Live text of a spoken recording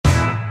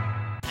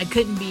I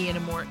couldn't be in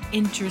a more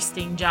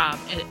interesting job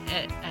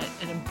at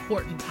an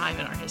important time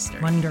in our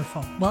history.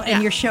 Wonderful. Well,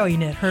 and you're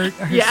showing it. Her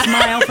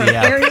smile from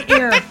Yeah. ear to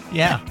ear.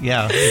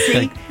 Yeah.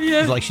 See?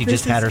 It's like she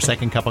just had her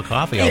second cup of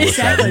coffee all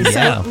Exactly. of a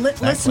sudden. So,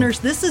 Exactly. listeners,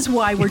 this is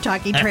why we're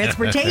talking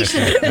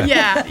transportation.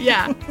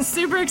 Yeah.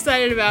 Super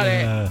excited about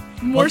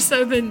it. More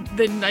so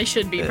than I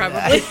should be,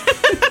 probably.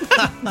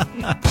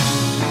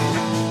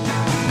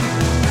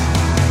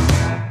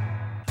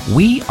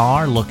 We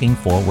are looking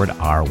forward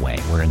our way.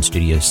 We're in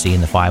Studio C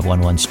in the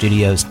 511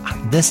 studios.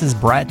 This is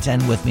Brett,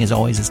 and with me as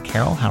always is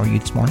Carol. How are you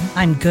this morning?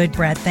 I'm good,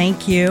 Brett.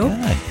 Thank you.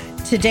 Good.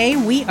 Today,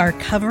 we are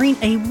covering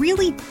a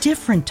really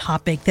different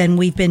topic than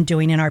we've been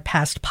doing in our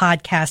past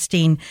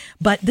podcasting,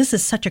 but this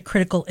is such a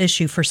critical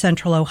issue for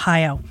Central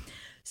Ohio.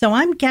 So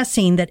I'm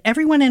guessing that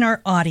everyone in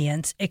our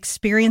audience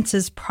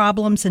experiences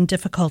problems and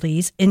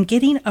difficulties in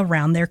getting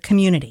around their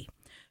community.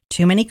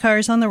 Too many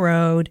cars on the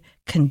road,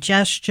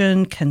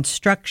 congestion,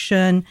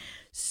 construction,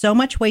 so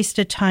much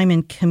wasted time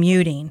in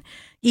commuting.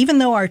 Even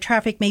though our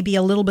traffic may be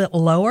a little bit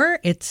lower,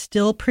 it's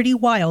still pretty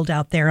wild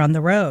out there on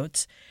the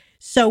roads.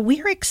 So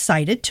we're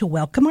excited to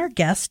welcome our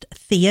guest,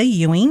 Thea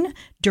Ewing,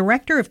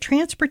 Director of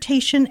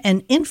Transportation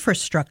and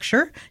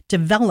Infrastructure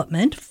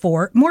Development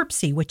for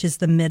MORPC, which is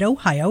the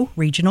Mid-Ohio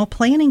Regional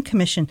Planning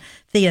Commission.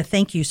 Thea,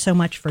 thank you so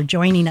much for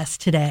joining us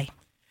today.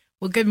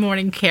 Well, good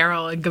morning,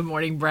 Carol, and good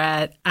morning,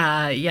 Brett.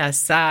 I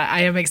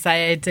am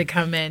excited to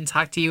come and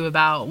talk to you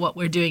about what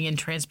we're doing in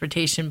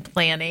transportation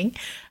planning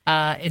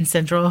in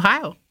Central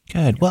Ohio.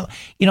 Good. Well,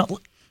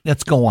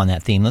 let's go on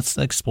that theme. Let's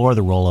explore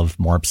the role of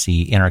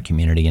MORPC in our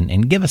community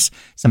and give us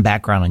some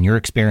background on your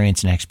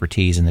experience and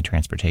expertise in the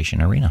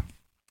transportation arena.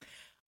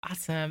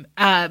 Awesome.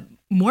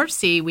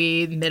 MORPC,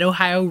 we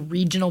Mid-Ohio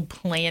Regional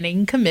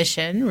Planning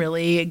Commission,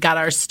 really got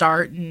our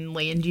start in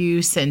land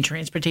use and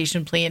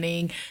transportation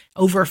planning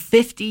over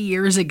 50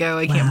 years ago.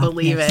 I can't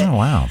believe it. Oh,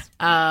 wow.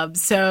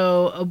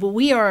 But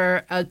we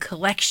are a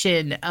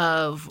collection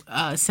of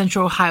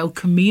Central Ohio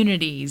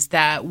communities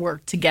that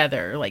work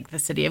together, like the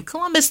city of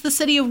Columbus, the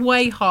city of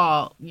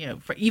Whitehall,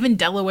 for even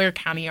Delaware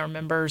County are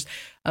members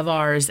of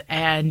ours.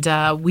 And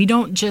we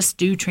don't just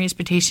do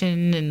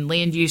transportation and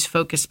land use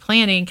focused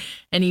planning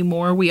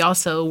anymore. We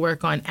also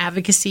work on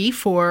advocacy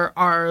for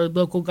our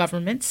local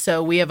governments.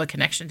 So we have a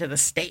connection to the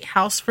State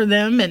House for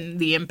them and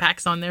the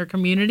impacts on their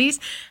communities,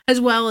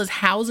 as well as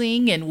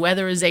housing and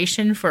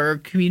weatherization for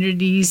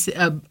communities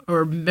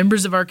or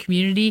members of our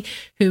community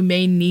who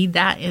may need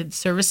that in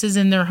services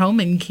in their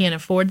home and can't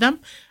afford them.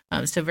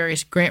 So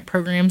various grant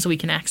programs we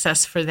can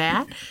access for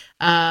that.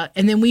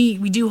 And then we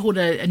do hold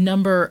a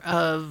number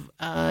of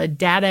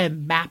data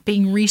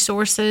mapping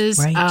resources.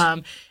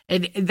 Right.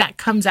 And that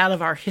comes out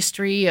of our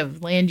history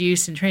of land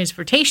use and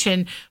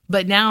transportation,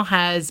 but now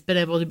has been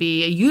able to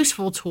be a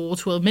useful tool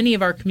to many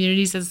of our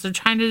communities as they're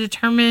trying to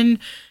determine,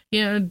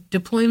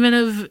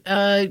 deployment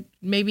of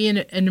maybe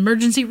an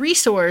emergency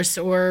resource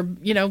or,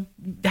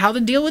 how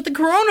to deal with the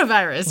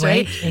coronavirus,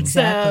 right?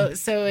 Exactly.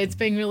 So it's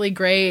been really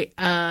great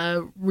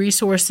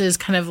resources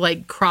kind of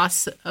like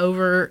cross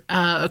over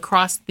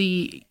across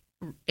the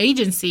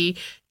agency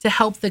to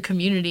help the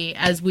community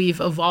as we've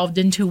evolved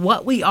into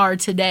what we are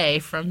today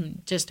from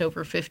just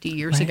over 50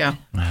 years ago.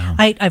 Wow.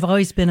 I've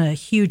always been a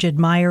huge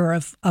admirer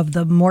of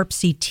the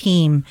MORPC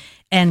team,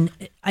 and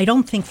I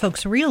don't think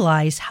folks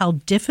realize how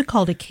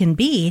difficult it can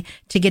be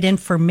to get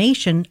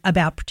information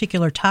about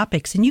particular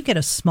topics. And you get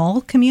a small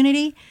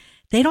community,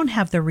 they don't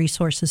have the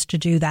resources to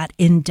do that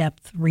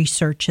in-depth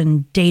research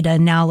and data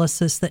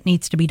analysis that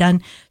needs to be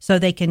done so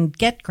they can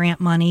get grant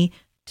money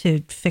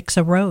to fix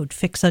a road,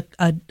 fix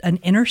an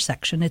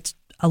intersection. It's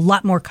a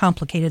lot more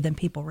complicated than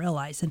people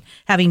realize. And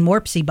having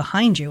MORPC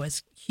behind you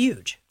is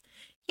huge.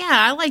 Yeah,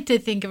 I like to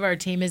think of our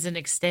team as an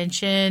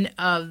extension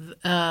of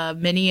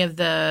many of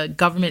the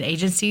government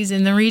agencies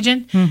in the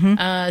region.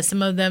 Mm-hmm.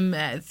 Some of them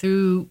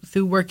through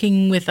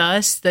working with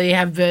us, they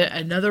have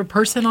another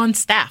person on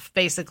staff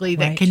basically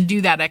that can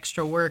do that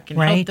extra work and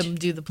help them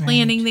do the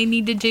planning they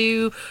need to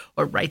do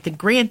or write the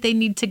grant they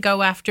need to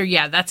go after.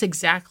 Yeah, that's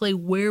exactly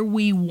where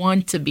we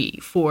want to be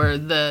for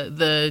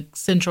the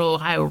Central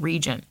Ohio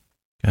region.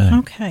 Good.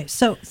 Okay.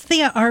 So,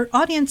 Thea, our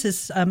audience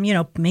is,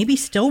 maybe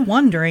still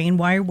wondering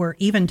why we're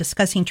even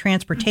discussing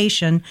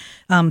transportation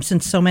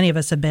since so many of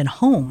us have been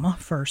home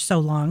for so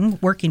long,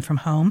 working from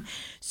home.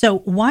 So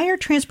why are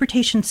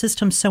transportation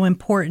systems so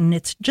important?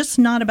 It's just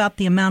not about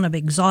the amount of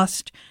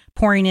exhaust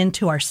pouring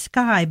into our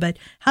sky, but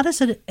how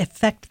does it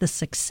affect the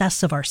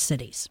success of our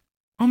cities?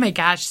 Oh, my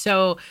gosh.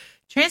 So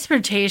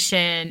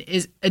transportation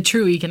is a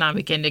true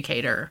economic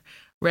indicator.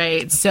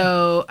 Right.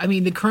 So,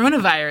 the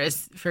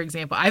coronavirus, for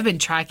example, I've been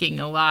tracking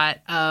a lot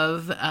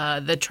of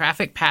the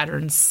traffic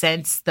patterns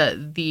since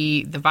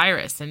the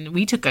virus, and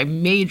we took a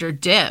major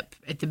dip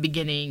at the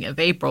beginning of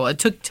April. It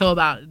took till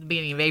about the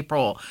beginning of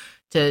April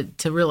to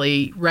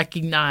really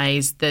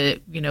recognize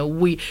that,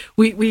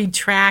 we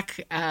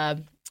track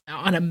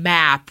on a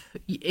map,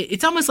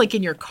 it's almost like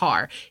in your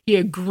car.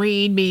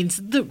 Green means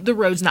the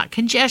road's not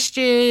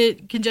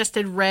congested.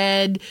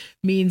 Red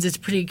means it's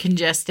pretty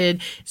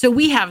congested. So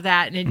we have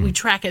that, and we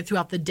track it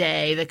throughout the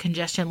day, the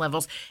congestion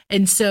levels.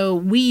 And so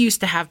we used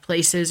to have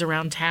places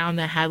around town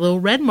that had little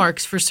red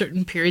marks for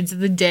certain periods of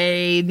the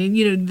day.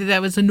 And,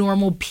 that was a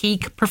normal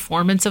peak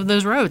performance of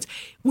those roads.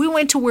 We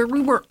went to where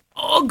we were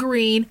all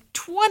green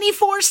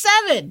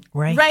 24/7.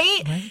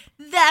 Right?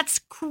 That's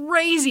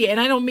crazy. And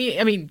I don't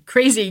mean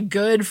crazy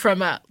good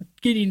from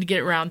getting to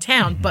get around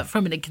town, but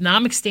from an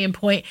economic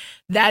standpoint,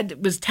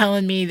 that was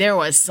telling me there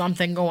was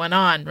something going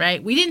on,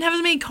 right? We didn't have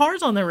as many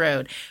cars on the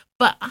road,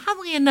 but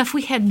oddly enough,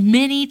 we had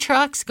many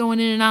trucks going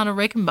in and out of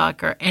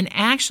Rickenbacker, and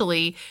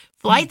actually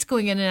flights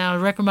going in and out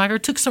of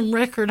Rickenbacker took some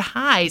record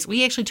highs.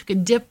 We actually took a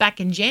dip back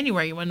in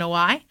January. You want to know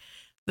why?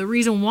 The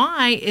reason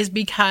why is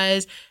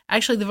because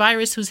actually the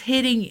virus was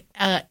hitting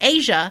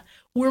Asia,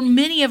 where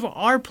many of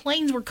our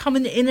planes were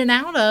coming in and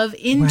out of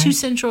into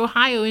Central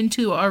Ohio,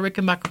 into our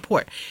Rickenbacker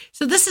port.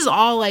 So this is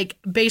all like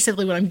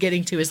basically what I'm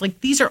getting to is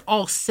like these are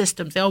all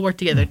systems. They all work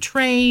together.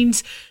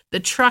 Trains, the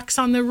trucks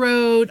on the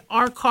road,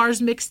 our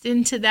cars mixed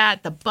into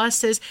that, the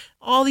buses,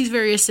 all these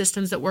various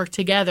systems that work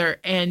together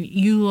and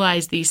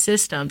utilize these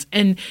systems.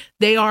 And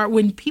they are,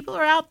 when people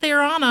are out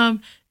there on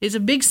them, is a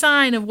big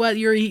sign of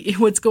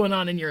what's going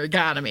on in your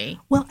economy.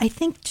 Well, I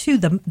think too,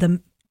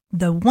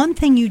 the one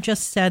thing you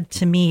just said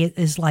to me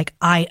is like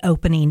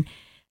eye-opening.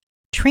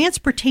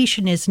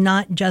 Transportation is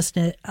not just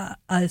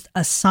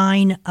a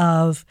sign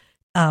of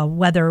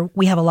whether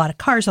we have a lot of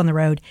cars on the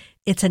road.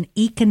 It's an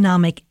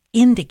economic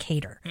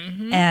indicator.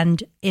 Mm-hmm.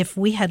 And if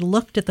we had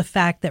looked at the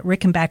fact that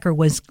Rickenbacker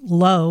was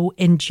low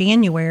in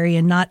January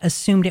and not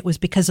assumed it was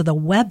because of the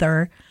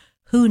weather,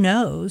 who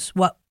knows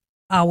what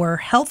our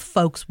health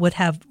folks would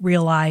have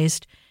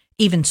realized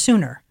even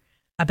sooner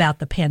about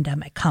the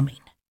pandemic coming.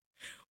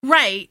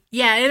 Right.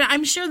 Yeah. And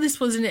I'm sure this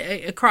wasn't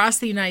across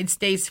the United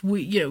States.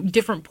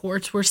 Different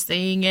ports were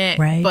seeing it,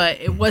 but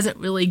it wasn't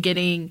really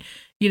getting,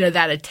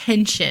 that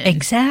attention.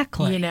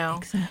 Exactly.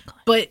 Exactly.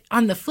 But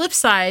on the flip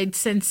side,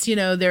 since,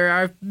 there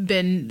have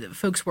been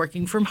folks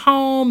working from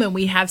home and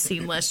we have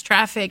seen less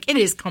traffic, it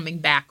is coming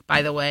back,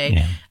 by the way.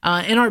 Yeah.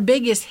 And our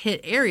biggest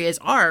hit areas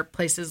are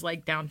places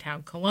like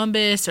downtown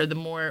Columbus or the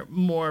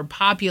more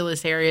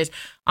populous areas.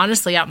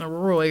 Honestly, out in the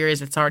rural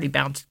areas, it's already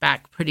bounced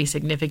back pretty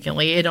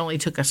significantly. It only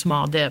took a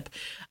small dip.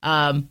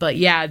 But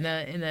yeah,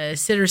 in the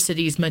sitter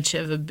cities, much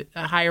of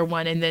a higher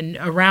one. And then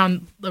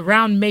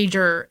around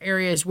major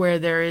areas where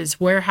there is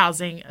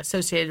warehousing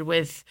associated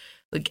with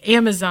like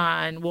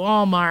Amazon,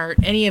 Walmart,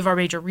 any of our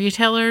major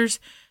retailers,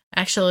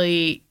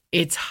 actually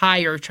it's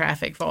higher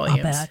traffic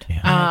volumes. I'll bet.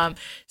 Yeah.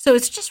 So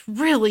it's just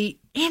really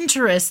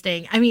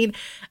interesting. I mean,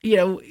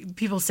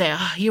 people say,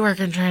 "Oh, you work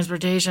in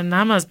transportation,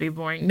 that must be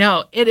boring."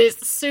 No, it is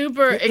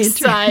super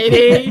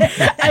exciting.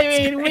 I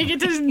mean, we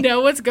get to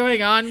know what's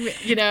going on,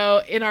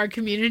 in our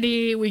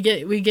community. We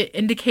get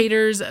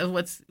indicators of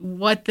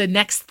what the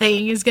next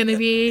thing is going to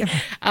be.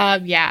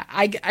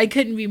 I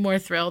couldn't be more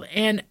thrilled.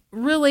 And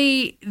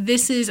really,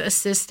 this is a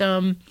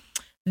system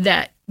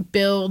that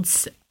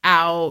builds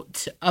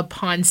out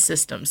upon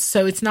systems.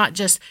 So it's not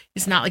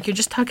like you're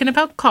just talking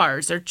about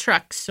cars or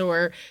trucks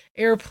or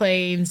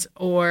airplanes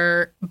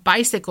or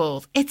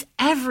bicycles. It's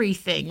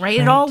everything, right?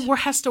 It all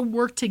has to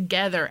work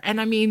together. And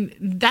I mean,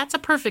 that's a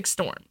perfect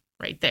storm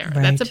right there.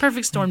 Right. That's a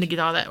perfect storm to get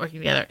all that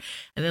working together.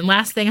 And then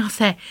last thing I'll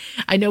say,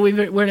 I know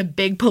we're in a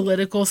big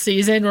political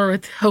season, or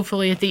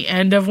hopefully at the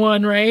end of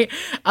one, right?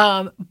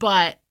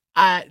 But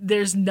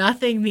there's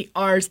nothing the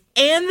R's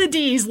and the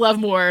D's love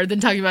more than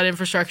talking about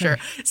infrastructure.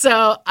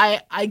 So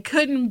I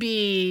couldn't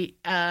be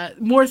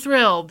more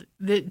thrilled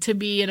to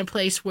be in a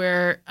place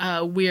where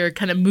we're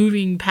kind of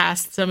moving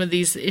past some of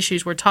these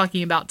issues we're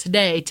talking about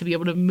today to be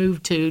able to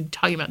move to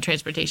talking about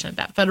transportation at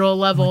that federal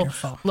level,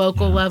 wonderful,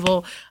 local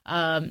level.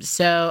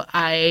 So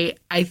I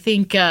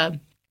think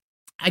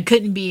I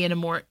couldn't be in a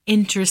more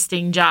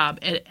interesting job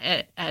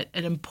at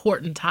an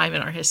important time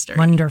in our history.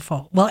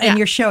 Wonderful. Well, and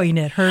you're showing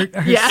it. Her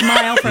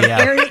smile from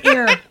ear to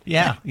ear.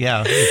 Yeah.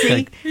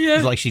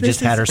 It's like she just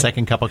had her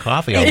second cup of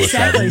coffee all of a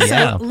sudden.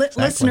 So,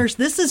 listeners,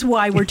 this is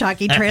why we're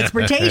talking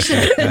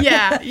transportation.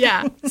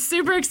 Yeah.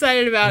 Super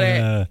excited about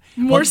it.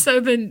 More so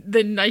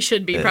than I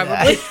should be,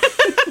 probably.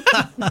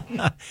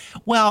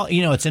 Well,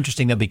 it's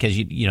interesting, though, because,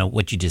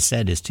 what you just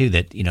said is, too,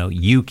 that,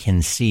 you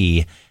can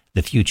see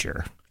the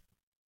future.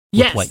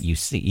 With what you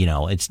see,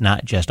 it's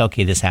not just,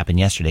 okay, this happened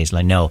yesterday. It's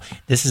like, no,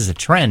 this is a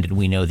trend, and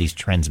we know these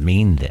trends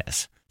mean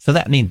this. So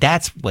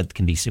that's what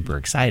can be super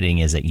exciting,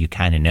 is that you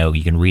kind of know,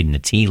 you can read in the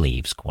tea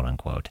leaves, quote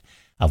unquote,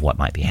 of what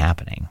might be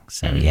happening.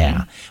 So,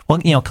 yeah. Well,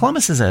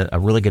 Columbus is a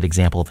really good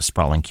example of a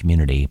sprawling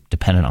community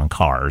dependent on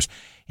cars.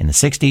 In the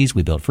 60s,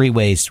 we built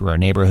freeways through our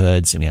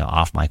neighborhoods.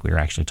 Off mic, we were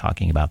actually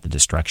talking about the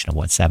destruction of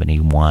what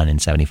 71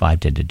 and 75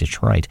 did to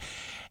Detroit.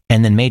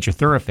 And then major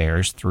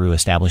thoroughfares through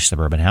established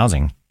suburban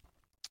housing.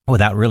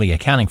 Without really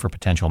accounting for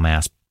potential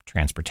mass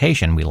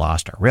transportation, we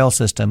lost our rail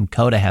system.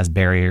 COTA has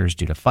barriers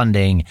due to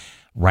funding,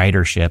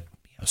 ridership,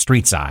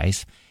 street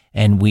size.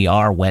 and we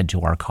are wed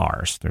to our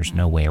cars. There's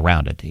no way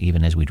around it,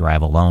 even as we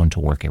drive alone to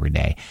work every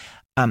day.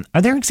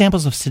 Are there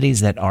examples of cities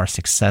that are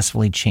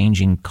successfully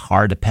changing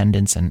car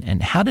dependence,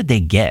 and how did they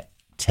get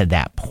to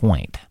that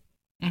point?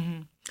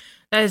 Mm-hmm.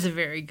 That is a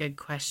very good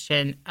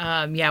question.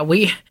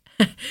 We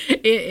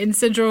in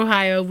Central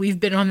Ohio, we've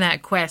been on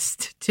that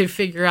quest to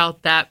figure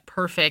out that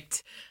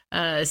perfect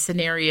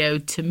scenario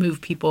to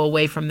move people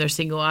away from their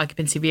single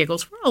occupancy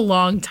vehicles for a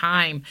long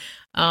time.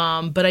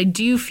 But I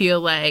do feel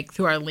like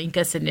through our Link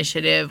Us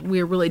initiative,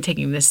 we're really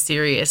taking this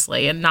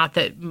seriously, and not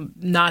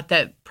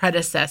that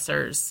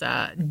predecessors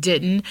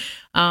didn't,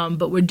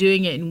 but we're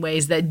doing it in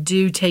ways that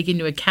do take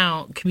into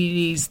account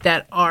communities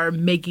that are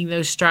making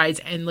those strides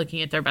and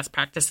looking at their best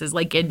practices,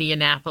 like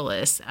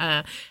Indianapolis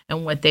and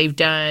what they've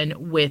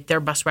done with their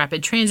bus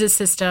rapid transit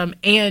system.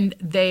 And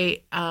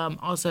they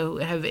also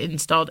have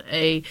installed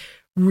a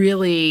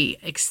really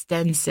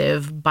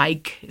extensive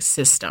bike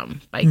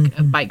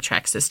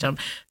track system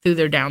through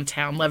their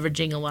downtown,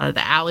 leveraging a lot of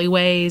the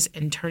alleyways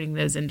and turning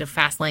those into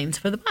fast lanes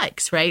for the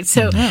bikes, right?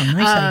 So,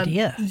 nice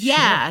idea.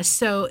 Yeah. Sure.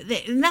 So,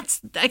 and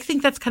I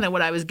think that's kind of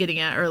what I was getting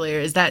at earlier,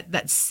 is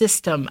that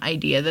system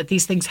idea that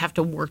these things have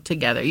to work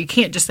together. You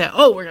can't just say,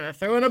 oh, we're going to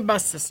throw in a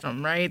bus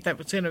system, right?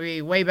 That's going to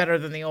be way better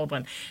than the old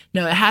one.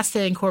 No, it has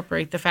to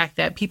incorporate the fact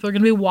that people are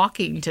going to be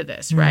walking to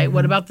this, right? Mm-hmm.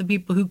 What about the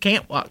people who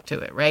can't walk to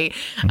it, right?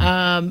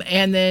 Mm-hmm.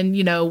 And then,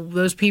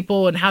 those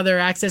people and how they're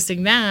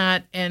accessing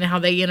that and how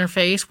they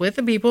interface with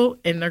the people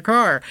in their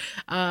car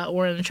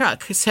or in the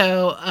truck.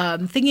 So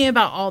thinking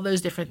about all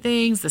those different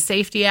things, the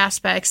safety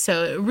aspects,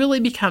 so it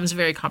really becomes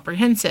very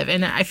comprehensive.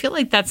 And I feel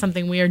like that's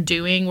something we are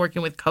doing,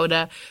 working with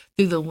COTA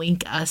through the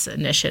Link Us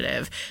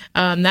initiative.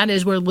 That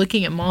is, we're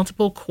looking at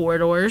multiple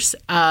corridors.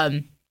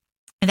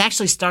 It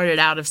actually started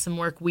out of some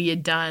work we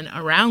had done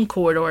around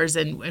corridors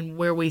and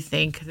where we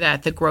think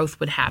that the growth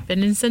would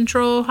happen in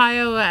Central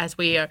Ohio, as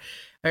we are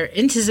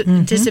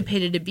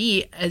anticipated to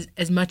be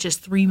as much as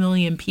 3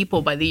 million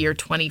people by the year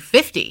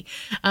 2050.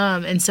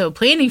 And so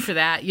planning for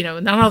that,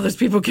 not all those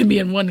people can be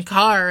in one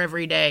car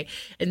every day.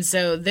 And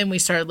so then we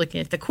started looking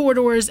at the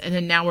corridors, and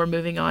then now we're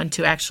moving on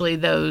to actually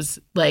those,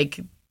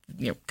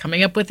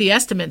 coming up with the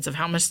estimates of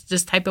how much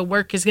this type of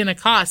work is going to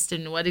cost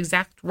and what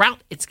exact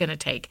route it's going to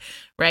take,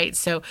 right?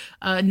 So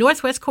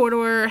Northwest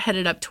Corridor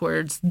headed up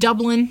towards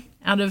Dublin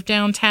out of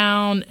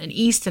downtown, an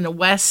east and a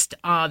west,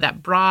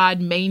 that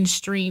broad Main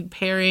Street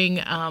pairing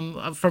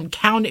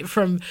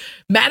from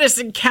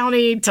Madison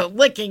County to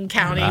Licking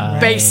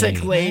County,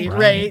 basically,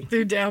 right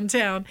through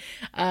downtown.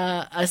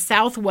 A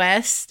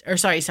southeast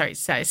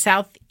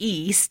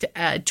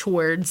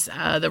towards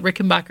the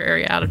Rickenbacker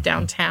area out of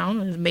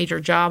downtown, a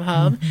major job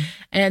hub. Mm-hmm.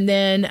 And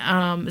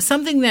then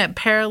something that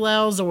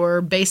parallels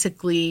or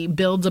basically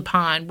builds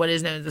upon what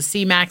is known as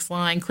the CMAX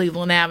line,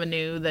 Cleveland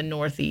Avenue, the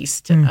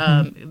Northeast,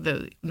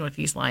 Northeast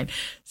line.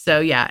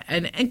 So yeah,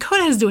 and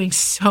COTA is doing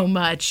so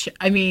much.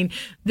 I mean,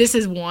 this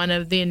is one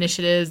of the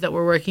initiatives that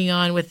we're working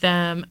on with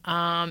them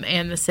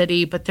and the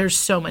city, but there's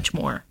so much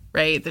more,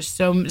 right? There's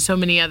so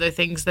many other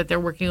things that they're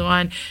working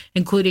on,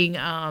 including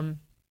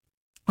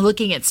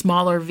looking at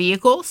smaller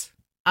vehicles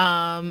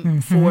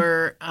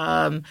for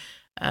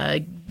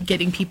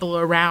getting people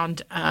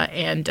around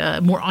and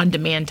more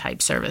on-demand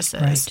type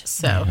services. Right.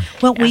 So,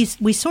 well,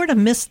 we sort of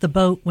missed the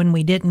boat when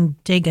we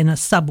didn't dig in a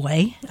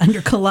subway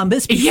under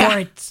Columbus before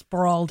it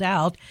sprawled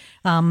out.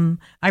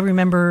 I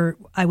remember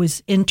I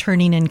was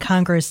interning in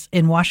Congress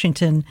in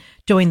Washington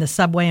doing the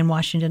subway in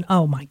Washington.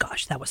 Oh my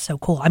gosh, that was so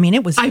cool. I mean,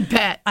 it was. I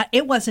bet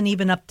it wasn't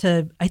even up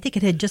to. I think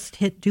it had just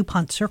hit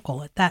DuPont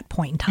Circle at that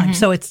point in time. Mm-hmm.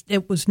 So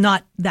it was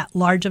not that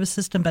large of a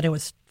system, but it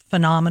was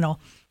phenomenal.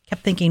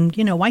 Kept thinking,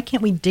 why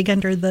can't we dig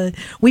under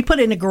we put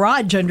in a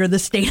garage under the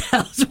State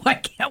House. Why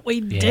can't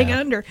we dig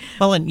under?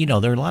 Well, and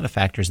there are a lot of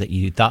factors that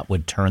you thought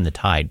would turn the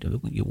tide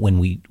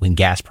when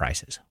gas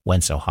prices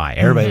went so high.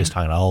 Everybody was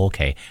talking,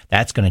 okay,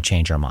 that's going to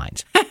change our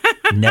minds.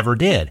 Never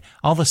did.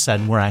 All of a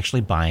sudden, we're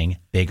actually buying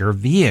bigger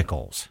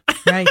vehicles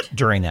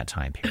during that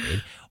time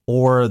period.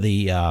 Or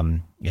the, I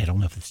don't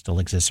know if it still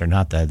exists or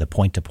not, the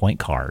point-to-point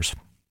cars.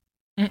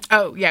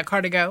 Oh, yeah,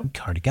 Car2Go.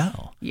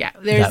 Car2Go. Yeah,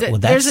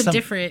 there's a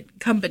different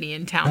company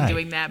in town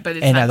doing that, but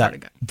it's not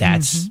Car2Go.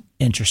 That's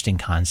interesting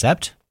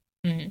concept.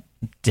 Mm-hmm.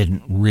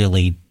 Didn't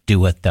really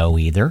do it, though,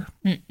 either,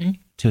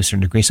 to a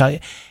certain degree. So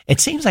it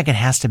seems like it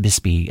has to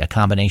just be a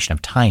combination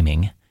of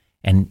timing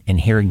and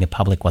hearing the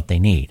public what they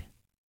need,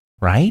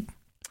 right?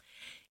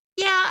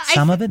 Yeah.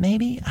 Some of it,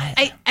 maybe?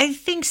 I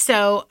think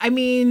so. I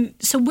mean,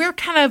 so we're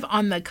kind of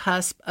on the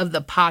cusp of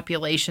the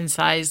population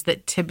size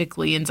that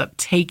typically ends up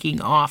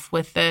taking off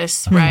with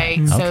this, right?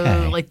 Okay.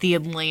 So like the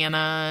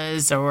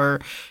Atlantas or,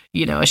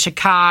 a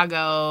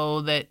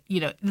Chicago that,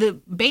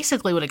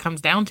 basically what it comes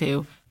down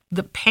to,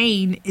 the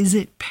pain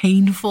isn't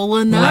painful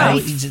enough.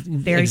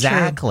 Right,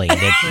 exactly.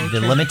 The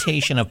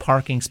limitation of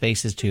parking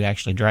spaces to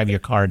actually drive your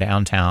car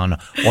downtown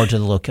or to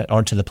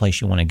the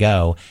place you want to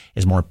go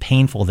is more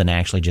painful than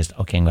actually just,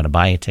 okay, I'm going to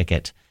buy a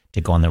ticket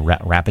to go on the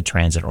rapid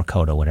transit or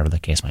COTA, whatever the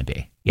case might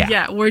be.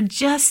 Yeah, we're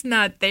just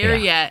not there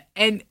yet.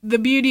 And the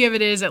beauty of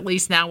it is, at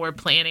least now we're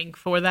planning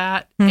for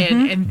that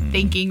and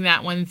thinking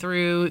that one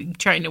through,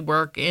 trying to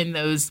work in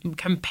those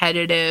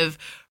competitive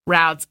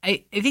routes.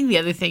 I think the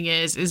other thing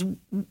is,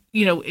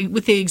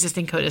 with the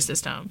existing COTA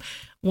system,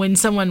 when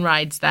someone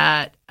rides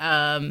that,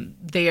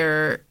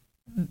 they're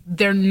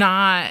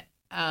not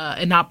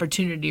an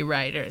opportunity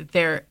rider.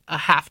 They're a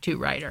have-to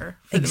rider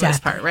for the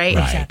most part, right?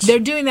 Exactly. They're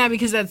doing that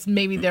because that's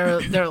maybe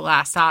their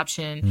last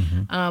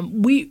option.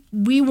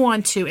 We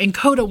want to, and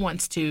COTA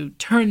wants to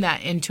turn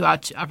that into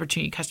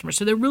opportunity customers.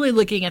 So they're really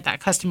looking at that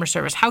customer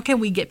service. How can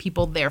we get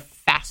people there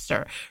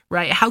faster,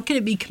 right? How can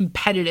it be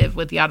competitive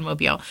with the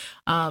automobile?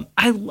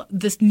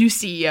 This new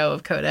CEO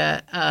of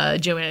COTA,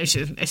 Joanna, I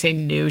say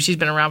new, she's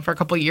been around for a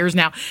couple of years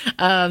now,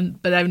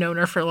 but I've known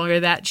her for longer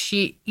than that.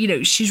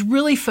 She's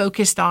really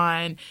focused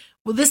on,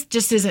 well, this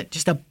just isn't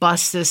just a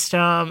bus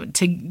system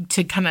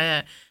to kind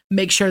of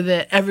make sure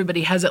that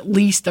everybody has at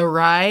least a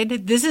ride.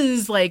 This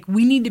is like,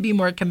 we need to be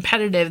more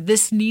competitive.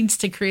 This needs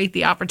to create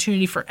the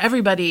opportunity for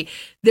everybody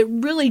that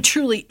really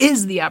truly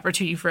is the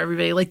opportunity for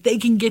everybody. Like, they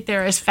can get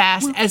there as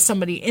fast as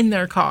somebody in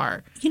their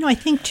car. I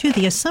think, too,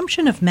 the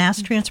assumption of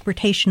mass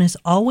transportation has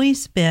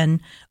always been,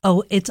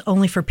 it's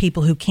only for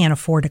people who can't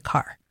afford a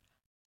car.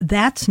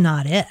 That's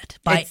not it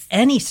by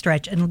any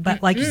stretch.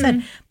 But like you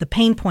said, the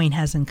pain point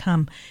hasn't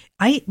come.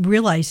 I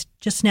realized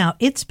just now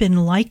it's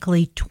been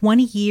likely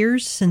 20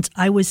 years since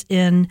I was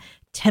in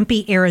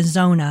Tempe,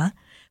 Arizona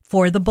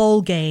for the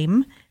bowl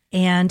game.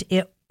 And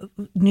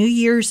New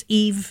Year's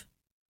Eve,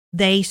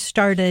 they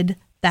started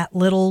that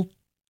little,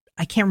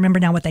 I can't remember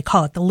now what they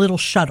call it, the little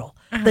shuttle.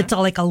 That's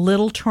like a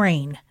little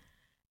train.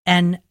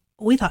 And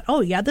we thought,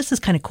 oh, yeah, this is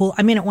kind of cool.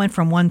 I mean, it went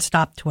from one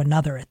stop to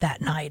another at that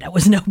night. It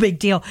was no big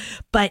deal.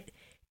 But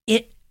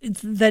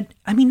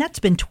that's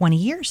been 20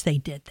 years they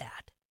did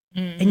that.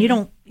 And you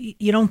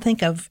don't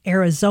think of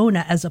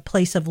Arizona as a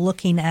place of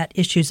looking at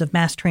issues of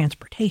mass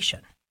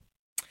transportation.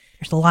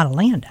 There's a lot of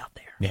land out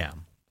there.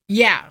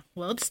 Yeah.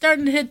 Well, it's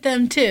starting to hit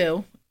them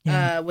too.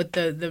 With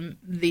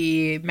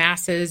the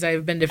masses.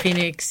 I've been to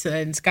Phoenix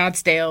and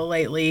Scottsdale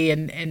lately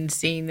and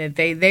seeing that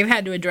they've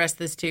had to address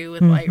this too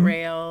with light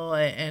rail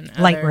and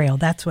light rail.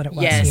 That's what it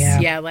was.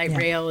 Yes, light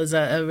rail is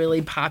a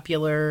really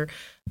popular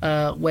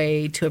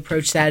way to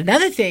approach that.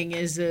 Another thing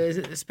is,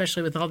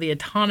 especially with all the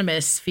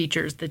autonomous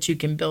features that you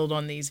can build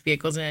on these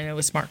vehicles, and I know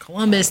with Smart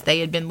Columbus, they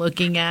had been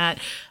looking at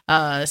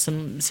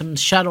some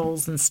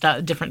shuttles and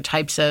stuff, different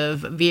types of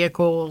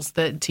vehicles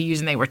to use,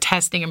 and they were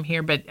testing them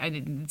here. But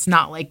it's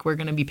not like we're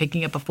going to be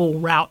picking up a full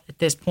route at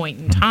this point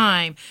in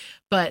time.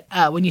 But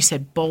when you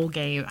said bowl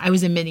game, I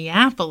was in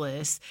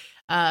Minneapolis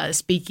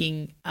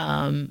speaking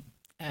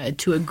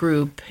to a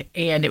group,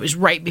 and it was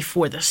right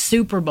before the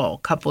Super Bowl a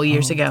couple of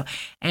years ago.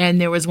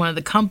 And there was one of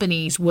the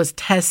companies was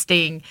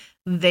testing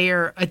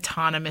their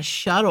autonomous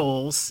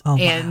shuttles,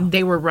 and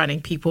they were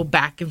running people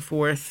back and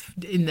forth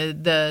in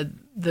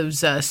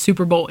those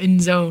Super Bowl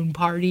end zone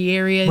party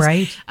areas,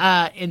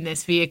 in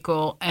this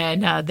vehicle,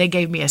 and they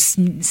gave me a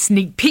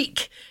sneak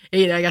peek.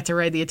 I got to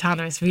ride the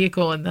autonomous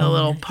vehicle in the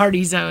little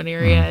party zone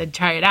area and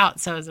try it out.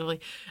 So it was really,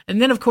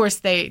 and then of course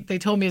they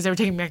told me as they were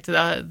taking me back to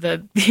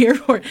the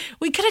airport,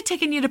 we could have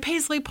taken you to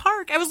Paisley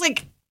Park. I was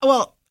like,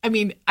 well, I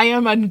mean, I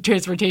am a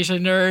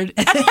transportation nerd,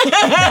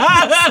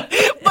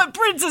 but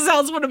Prince's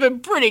house would have been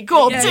pretty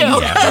cool too.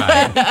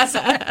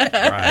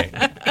 Right.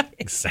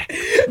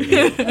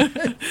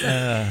 Exactly.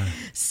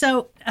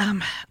 So,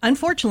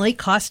 unfortunately,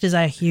 cost is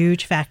a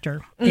huge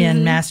factor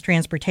in mass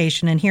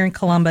transportation. And here in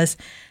Columbus,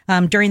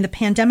 during the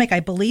pandemic,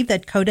 I believe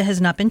that COTA has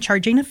not been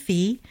charging a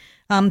fee.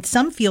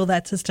 Some feel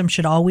that system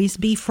should always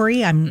be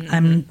free.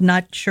 I'm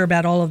not sure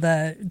about all of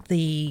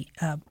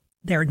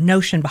their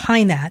notion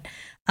behind that.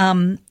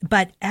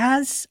 But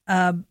as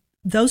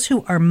those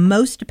who are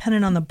most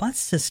dependent on the bus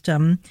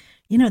system,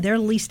 they're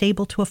least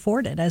able to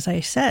afford it. As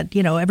I said,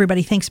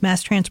 everybody thinks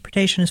mass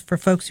transportation is for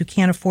folks who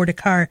can't afford a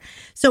car.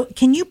 So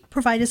can you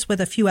provide us with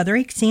a few other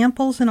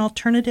examples and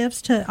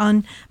alternatives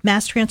on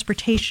mass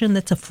transportation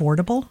that's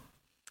affordable?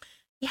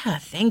 Yeah,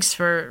 thanks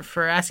for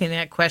asking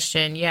that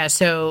question. Yeah,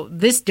 so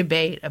this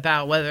debate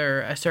about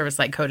whether a service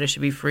like COTA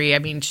should be free, I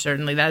mean,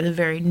 certainly that is a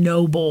very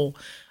noble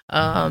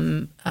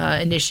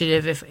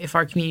initiative if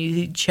our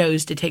community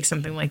chose to take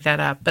something like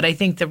that up. But I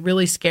think the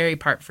really scary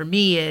part for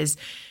me is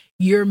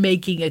you're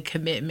making a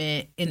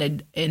commitment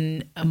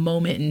in a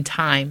moment in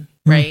time,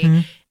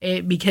 right?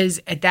 Because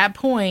at that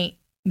point,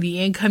 the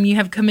income you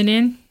have coming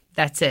in,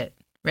 that's it,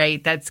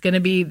 right? That's gonna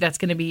be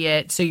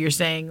it. So you're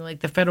saying like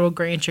the federal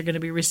grants you're going to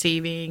be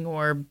receiving,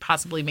 or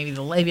possibly maybe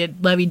the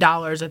levy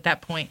dollars at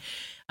that point.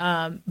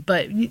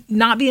 But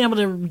not being able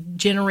to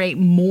generate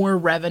more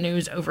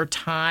revenues over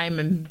time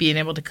and being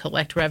able to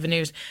collect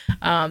revenues,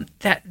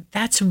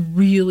 that's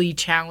really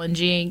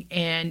challenging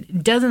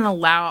and doesn't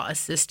allow a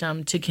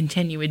system to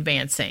continue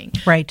advancing.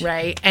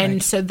 Right.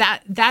 And so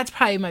that's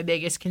probably my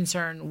biggest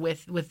concern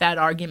with that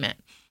argument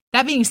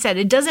That being said,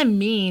 it doesn't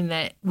mean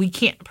that we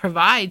can't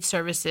provide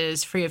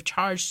services free of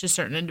charge to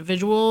certain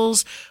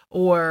individuals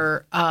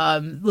or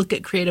look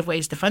at creative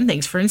ways to fund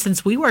things. For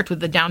instance, we worked with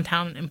the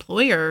downtown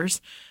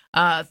employers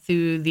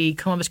through the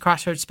Columbus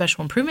Crossroads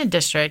Special Improvement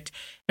District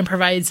and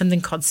provided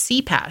something called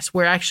CPAS,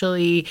 where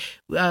actually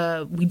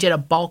we did a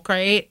bulk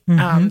rate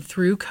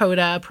through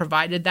CODA,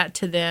 provided that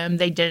to them.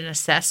 They did an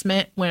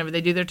assessment whenever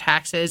they do their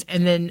taxes,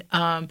 and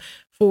then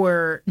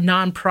for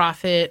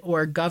nonprofit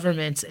or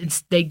governments,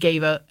 they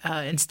gave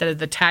instead of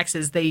the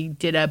taxes, they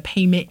did a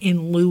payment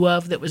in lieu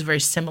of that was very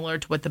similar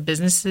to what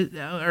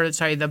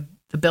the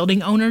the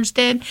building owners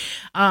did.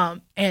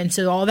 And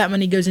so all that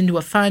money goes into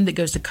a fund that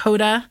goes to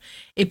CODA.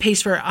 It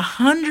pays for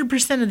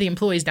 100% of the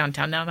employees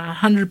downtown. Now, not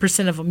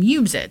 100% of them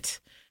use it,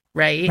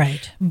 right?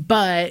 Right.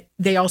 But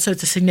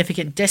it's a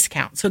significant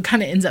discount. So it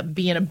kind of ends up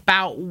being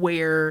about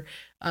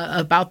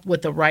about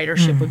what the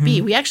ridership would be.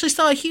 We actually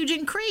saw a huge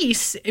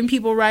increase in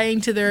people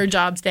riding to their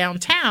jobs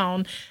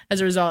downtown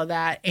as a result of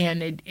that.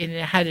 And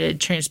it had a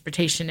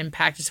transportation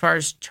impact as far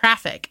as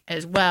traffic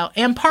as well,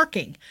 and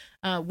parking.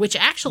 Which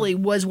actually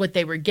was what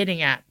they were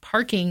getting at.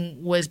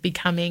 Parking was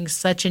becoming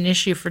such an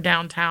issue for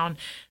downtown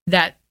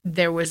that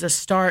there was a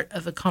start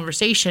of a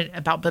conversation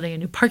about building a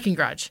new parking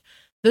garage.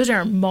 Those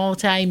are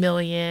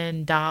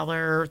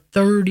multi-million-dollar,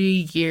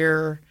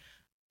 30-year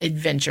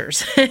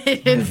adventures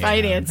in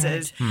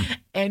finances.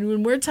 And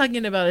when we're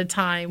talking about a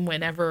time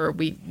whenever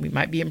we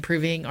might be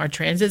improving our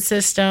transit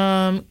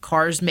system,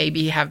 cars may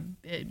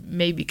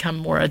become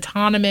more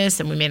autonomous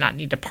and we may not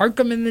need to park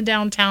them in the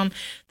downtown.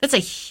 That's a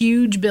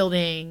huge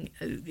building.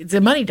 It's a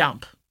money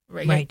dump,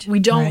 right? We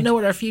don't know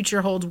what our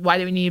future holds. Why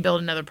do we need to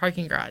build another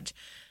parking garage?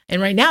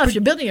 And right now, if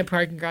you're building a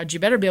parking garage, you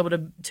better be able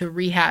to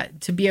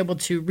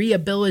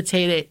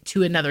rehabilitate it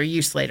to another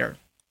use later.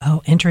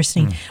 Oh,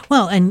 interesting.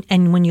 Well,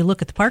 and when you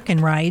look at the park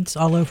and rides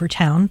all over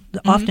town,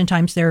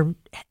 oftentimes they're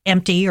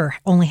empty or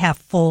only half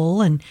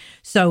full, and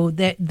so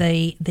the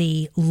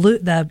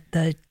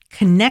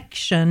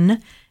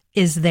connection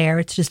is there.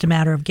 It's just a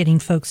matter of getting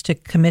folks to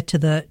commit to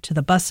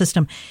the bus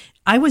system.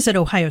 I was at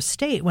Ohio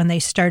State when they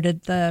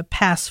started the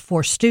pass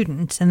for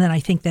students, and then I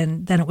think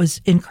then it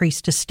was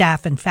increased to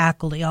staff and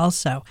faculty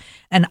also.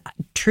 And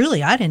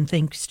truly, I didn't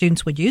think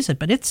students would use it,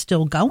 but it's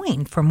still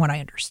going, from what I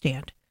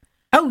understand.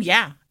 Oh,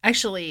 yeah.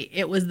 Actually,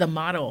 it was the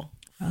model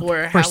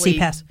for how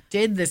CPAS. We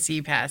did the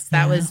CPAS.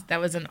 That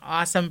was an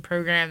awesome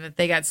program that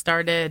they got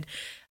started.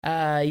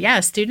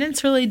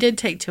 Students really did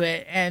take to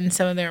it, and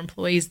some of their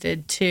employees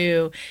did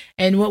too.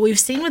 And what we've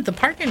seen with the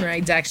park and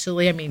rides,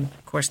 actually, I mean,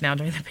 of course, now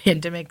during the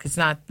pandemic, it's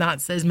not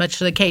as much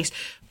the case,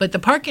 but the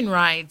park and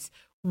rides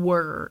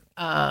were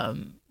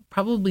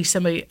probably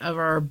some of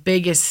our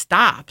biggest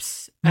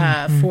stops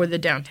for the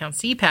downtown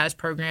CPAS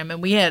program.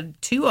 And we had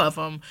 2 of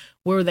them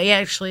where they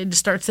actually had to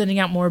start sending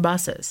out more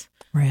buses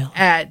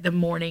at the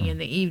morning and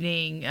the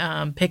evening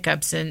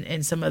pickups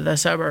in some of the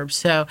suburbs.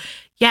 So,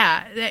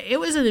 yeah, it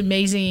was an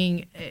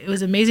amazing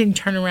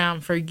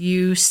turnaround for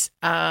use.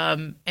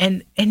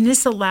 And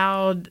this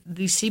allowed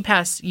the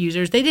CPAS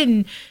users, they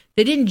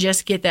didn't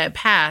just get that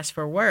pass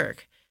for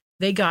work.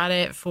 They got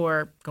it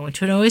for going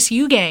to an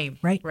OSU game,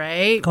 right?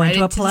 Going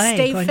to a play,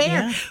 State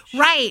Fair,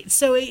 right?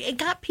 So it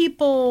got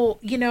people.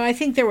 I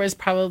think there was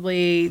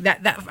probably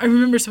that. I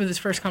remember some of those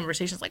first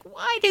conversations, like,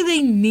 why do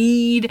they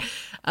need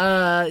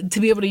to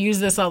be able to use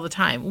this all the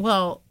time?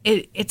 Well,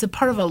 it's a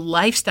part of a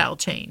lifestyle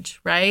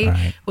change,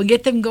 right? We'll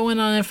get them going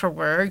on it for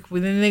work.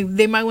 Then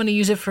they might want to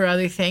use it for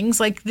other things.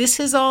 Like, this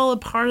is all a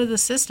part of the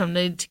system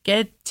to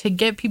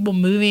get people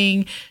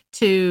moving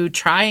to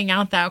trying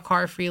out that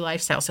car-free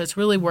lifestyle. So it's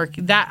really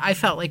working. That I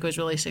felt like was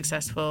really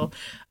successful.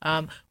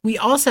 We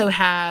also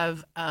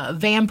have a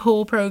van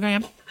pool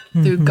program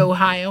through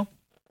GoHio.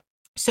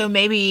 So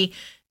maybe,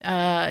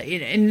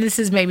 and this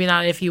is maybe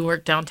not if you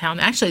work downtown.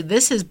 Actually,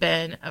 this has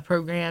been a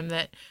program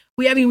that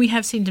we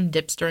have seen some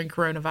dips during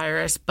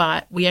coronavirus,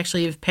 but we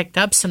actually have picked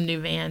up some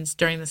new vans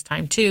during this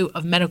time too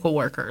of medical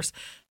workers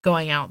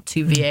going out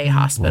to VA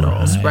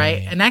hospitals,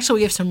 right? And actually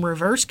we have some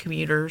reverse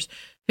commuters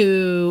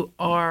who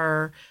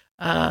are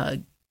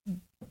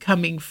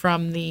coming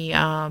from the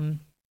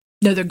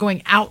they're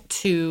going out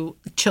to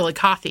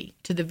Chillicothe,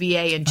 to the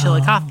VA in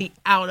Chillicothe,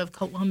 out of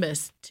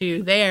Columbus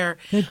to there.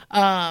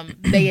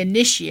 They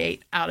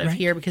initiate out of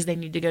here because they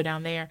need to go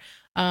down there.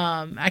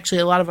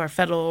 Actually, a lot of our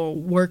federal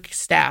work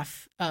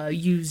staff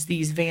use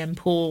these van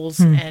pools,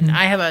 and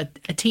I have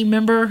a team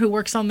member who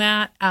works on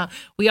that.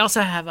 We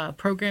also have a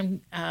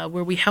program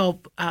where we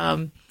help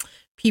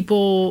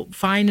people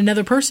find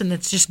another person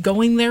that's just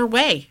going their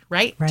way,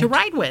 right. to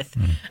ride with.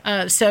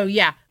 So,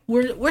 yeah.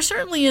 We're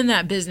certainly in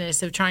that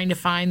business of trying to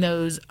find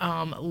those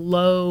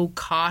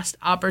low-cost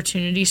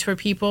opportunities for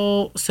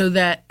people so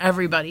that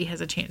everybody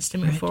has a chance to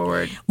move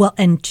forward. Well,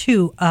 and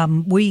 2,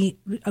 we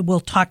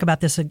will talk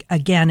about this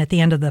again at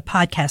the end of the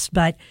podcast,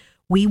 but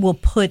we will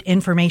put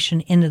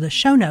information into the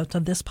show notes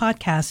of this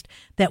podcast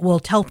that will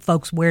tell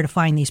folks where to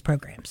find these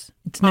programs.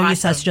 It's no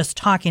use us just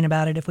talking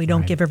about it if we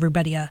don't give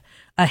everybody a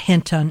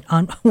hint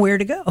on where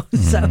to go.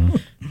 So,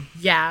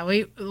 yeah,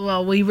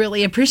 we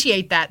really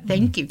appreciate that.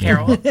 Thank you,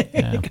 Carol.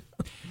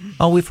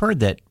 Oh, we've heard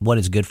that what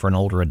is good for an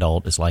older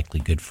adult is likely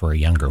good for a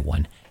younger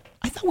one.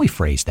 I thought we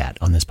phrased that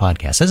on this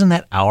podcast. Isn't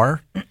that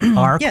our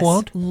yes.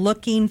 quote?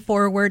 Looking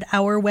forward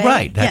our way.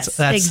 Right. That's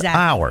exactly.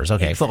 ours.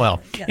 Okay. Exactly.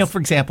 Well, yes. For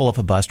example, if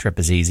a bus trip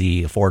is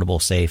easy,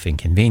 affordable, safe, and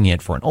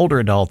convenient for an older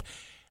adult,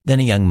 then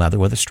a young mother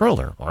with a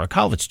stroller or a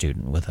college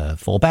student with a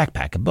full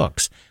backpack of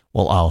books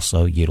will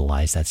also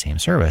utilize that same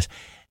service.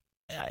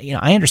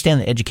 I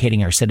understand that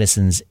educating our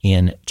citizens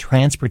in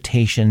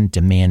transportation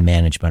demand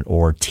management,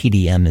 or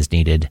TDM, is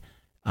needed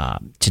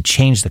to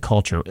change the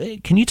culture.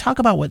 Can you talk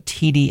about what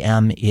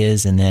TDM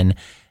is, and then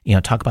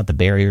talk about the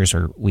barriers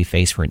we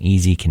face for an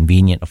easy,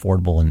 convenient,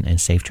 affordable, and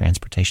safe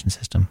transportation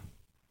system?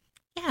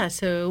 Yeah,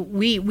 so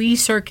we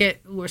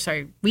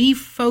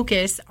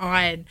focus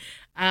on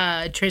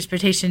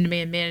transportation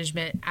demand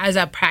management as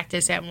a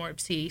practice at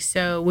MORPC.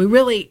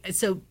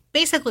 So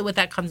basically what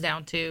that comes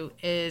down to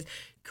is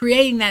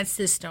creating that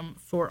system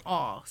for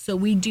all. So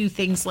we do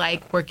things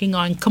like working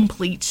on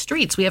complete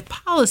streets. We have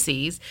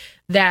policies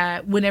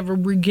that whenever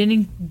we're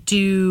going to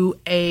do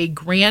a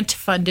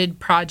grant-funded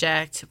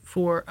project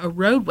for a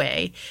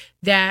roadway,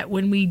 that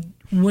when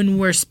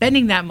we're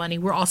spending that money,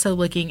 we're also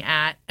looking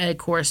at a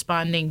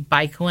corresponding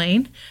bike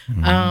lane,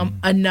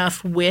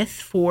 enough width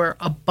for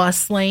a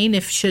bus lane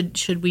if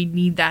should we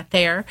need that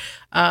there,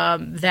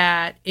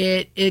 that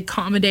it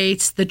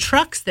accommodates the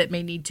trucks that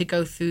may need to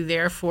go through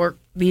there for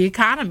the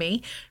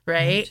economy,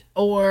 right?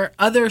 Or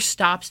other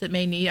stops that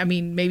may need,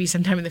 maybe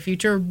sometime in the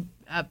future,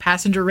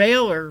 passenger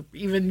rail, or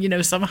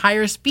even, some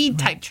higher speed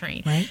type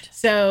train. Right.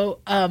 So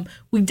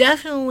we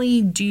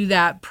definitely do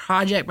that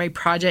project by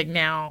project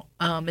now.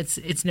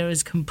 It's known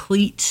as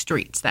Complete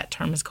Streets. That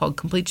term is called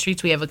Complete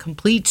Streets. We have a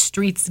Complete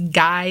Streets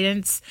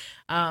guidance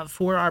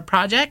for our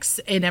projects,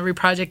 and every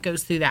project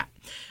goes through that.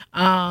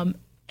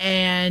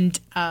 And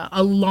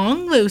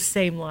along those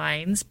same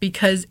lines,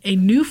 because a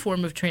new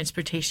form of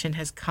transportation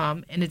has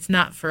come, and it's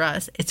not for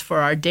us, it's for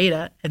our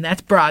data, and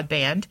that's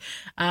broadband.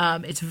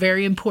 It's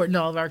very important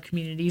to all of our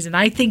communities, and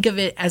I think of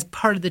it as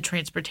part of the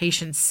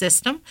transportation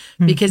system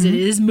because it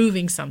is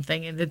moving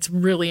something, and it's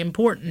really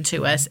important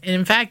to us. And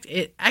in fact,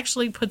 it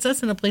actually puts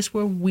us in a place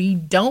where we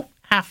don't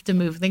have to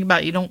move. Think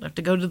about it. You don't have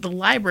to go to the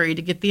library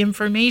to get the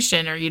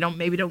information, or you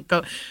don't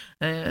go,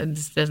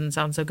 this doesn't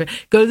sound so good,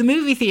 go to the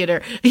movie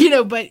theater,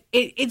 but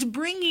it's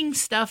bringing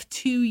stuff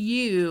to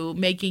you,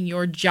 making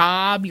your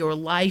job, your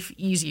life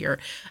easier.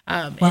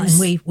 And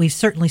we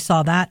certainly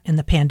saw that in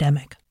the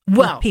pandemic.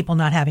 With people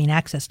not having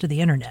access to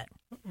the internet.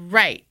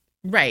 Right.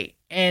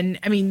 And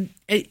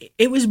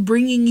it was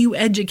bringing you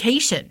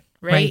education,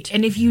 right?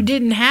 And if you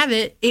didn't have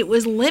it, it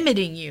was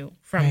limiting you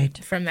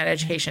from that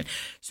education.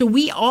 So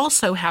we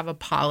also have a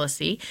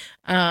policy,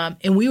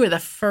 and we were the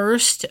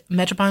first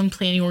metropolitan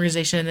planning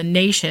organization in the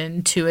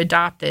nation to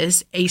adopt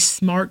this, a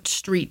Smart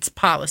Streets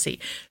policy.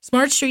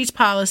 Smart Streets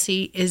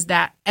policy is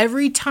that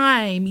every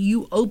time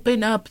you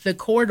open up the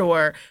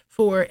corridor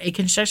for a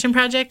construction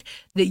project,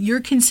 that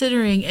you're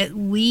considering at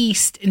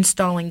least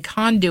installing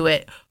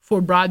conduit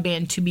for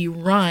broadband to be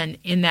run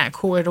in that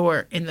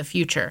corridor in the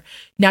future.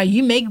 Now,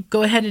 you may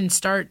go ahead and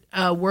start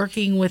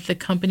working with the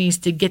companies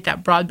to get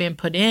that broadband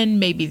put in.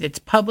 Maybe that's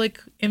public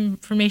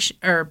information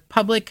or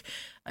public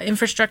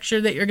infrastructure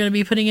that you're going to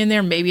be putting in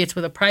there. Maybe it's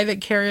with a private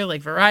carrier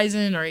like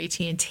Verizon or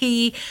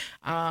AT&T.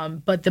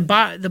 But the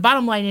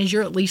bottom line is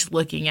you're at least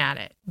looking at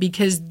it,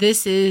 because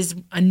this is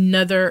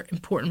another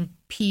important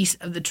piece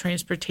of the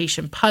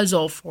transportation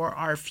puzzle for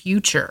our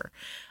future.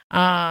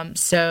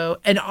 So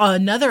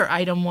another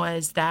item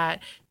was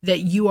that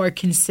you are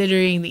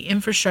considering the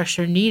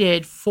infrastructure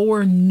needed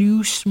for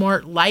new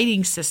smart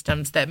lighting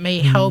systems that may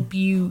help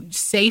you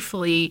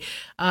safely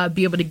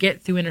be able to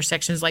get through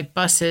intersections like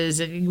buses,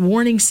 and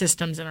warning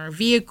systems in our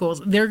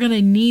vehicles. They're going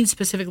to need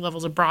specific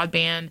levels of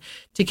broadband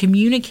to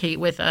communicate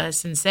with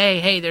us and say,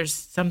 hey, there's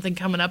something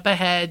coming up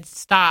ahead,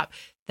 stop.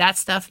 That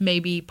stuff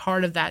may be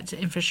part of that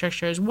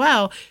infrastructure as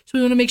well. So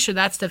we want to make sure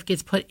that stuff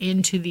gets put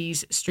into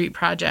these street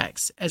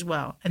projects as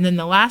well. And then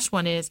the last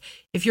one is,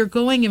 if you're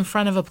going in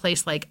front of a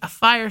place like a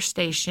fire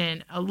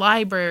station, a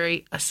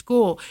library, a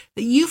school,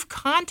 that you've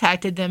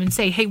contacted them and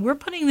say, hey, we're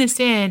putting this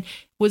in.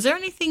 Was there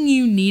anything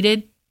you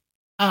needed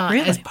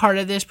as part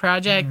of this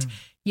project?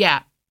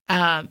 Yeah.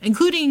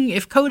 Including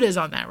if CODA is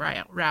on that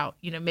route,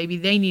 maybe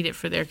they need it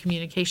for their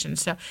communication.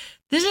 So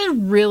this is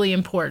really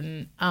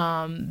important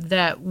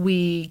that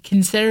we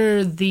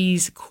consider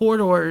these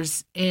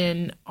corridors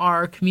in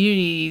our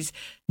communities,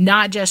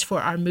 not just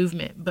for our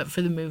movement, but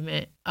for the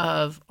movement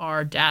of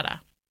our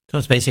data. So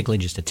it's basically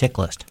just a tick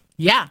list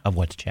of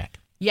what to check.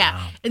 Yeah.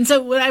 Wow. And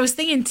so what I was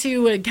thinking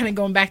too, kind of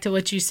going back to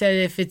what you said,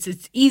 if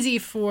it's easy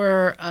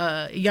for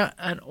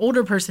an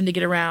older person to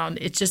get around,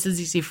 it's just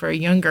as easy for a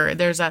younger.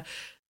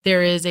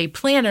 There is a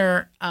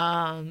planner,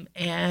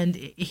 and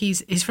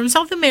he's from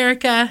South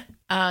America,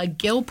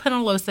 Gil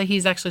Penalosa.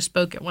 He's actually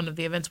spoke at one of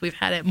the events we've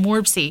had at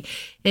MORPC.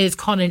 It is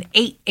called an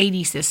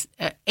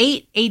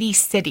 880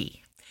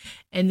 city.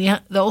 And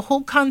the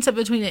whole concept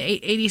between an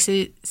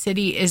 880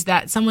 city is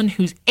that someone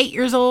who's 8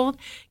 years old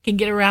can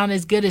get around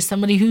as good as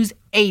somebody who's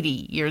 80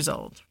 years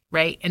old,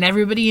 right? And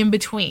everybody in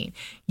between.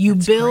 You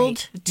That's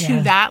build great. to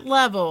Yeah. that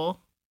level,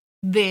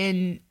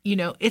 then,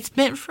 it's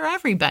meant for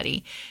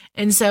everybody.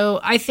 And so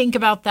I think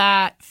about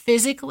that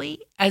physically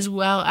as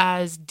well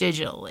as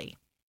digitally.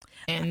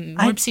 And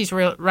Morpsey's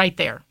right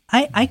there.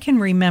 I can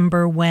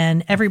remember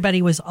when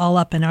everybody was all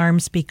up in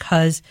arms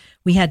because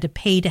we had to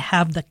pay to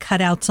have the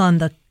cutouts on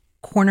the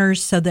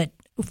corners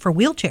for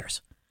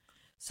wheelchairs.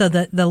 So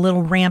the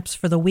little ramps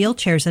for the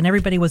wheelchairs, and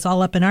everybody was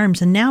all up in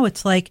arms. And now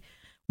it's like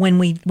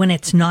when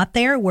it's not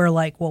there, we're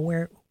like,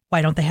 well,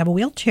 why don't they have a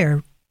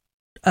wheelchair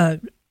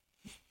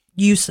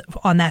use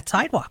on that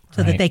sidewalk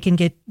so that they can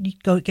get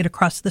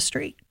across the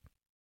street?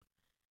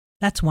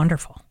 That's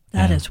wonderful.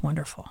 That is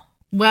wonderful.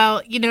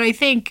 Well, I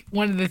think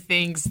one of the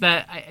things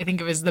that I think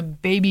of is the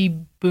baby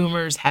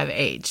boomers have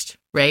aged,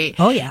 right?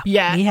 Oh yeah,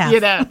 yeah. we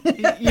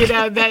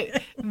have.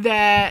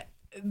 That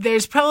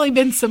there's probably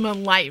been some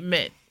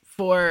enlightenment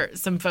for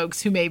some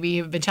folks who maybe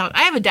have been challenged.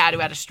 I have a dad who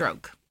had a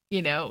stroke,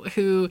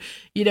 who,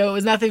 it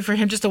was nothing for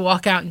him just to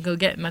walk out and go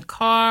get in the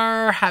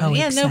car, having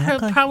no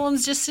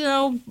problems, just,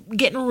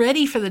 getting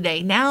ready for the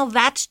day. Now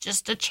that's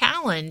just a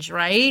challenge,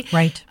 right?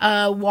 Right.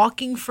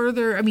 Walking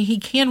further. I mean, he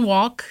can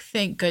walk,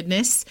 thank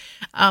goodness.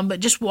 But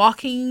just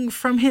walking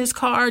from his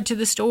car to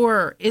the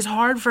store is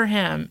hard for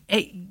him.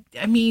 That's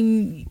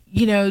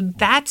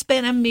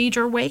been a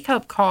major wake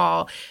up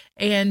call.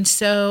 And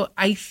so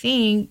I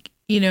think,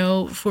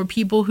 for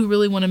people who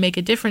really want to make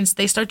a difference,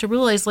 they start to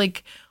realize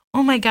like,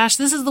 oh my gosh,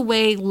 this is the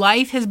way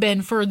life has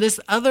been for this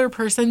other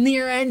person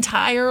their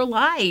entire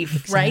life,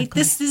 exactly. Right?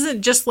 This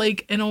isn't just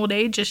like an old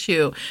age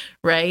issue,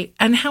 right?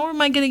 And how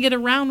am I going to get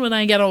around when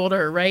I get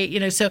older,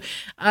 right? So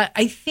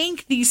I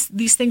think these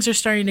things are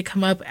starting to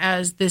come up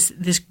as this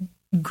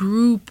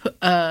group,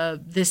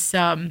 this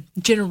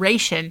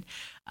generation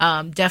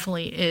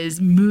definitely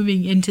is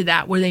moving into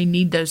that where they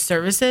need those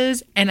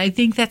services. And I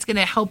think that's going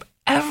to help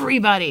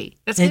everybody.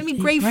 That's going to be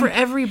great for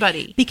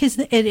everybody. Because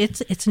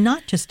it's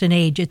not just an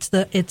age,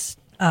 it's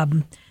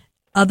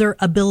other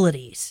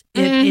abilities.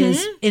 It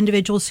is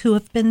individuals who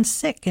have been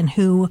sick and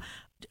who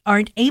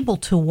aren't able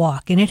to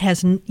walk. And it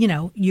has,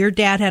 your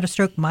dad had a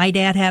stroke, my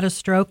dad had a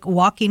stroke.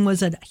 Walking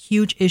was a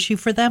huge issue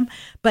for them.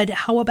 But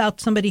how about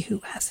somebody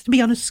who has to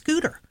be on a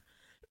scooter?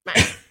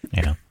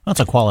 Well, it's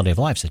a quality of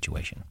life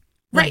situation.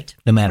 Right.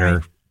 No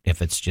matter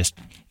if it's just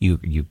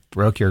you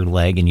broke your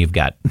leg and you've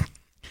got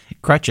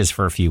crutches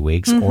for a few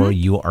weeks, or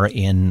you are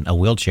in a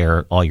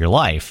wheelchair all your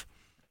life,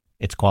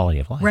 it's quality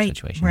of life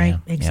situation. Right,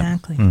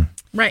 exactly.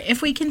 Right.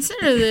 If we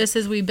consider this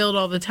as we build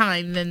all the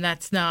time, then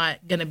that's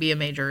not going to be a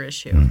major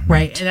issue,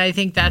 right? And I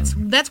think that's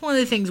one of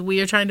the things we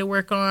are trying to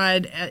work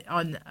on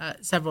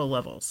several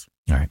levels.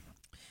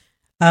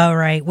 All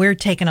right. We're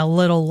taking a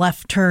little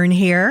left turn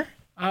here.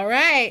 All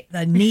right.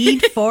 The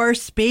need for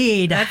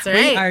speed. That's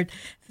right.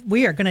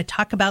 We are going to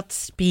talk about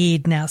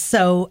speed now.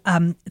 So,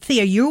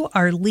 Thea, you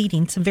are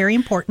leading some very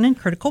important and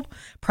critical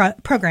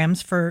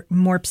programs for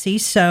Morpsey.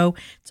 So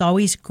it's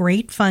always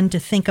great fun to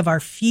think of our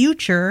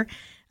future,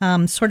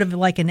 sort of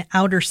like an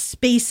outer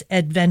space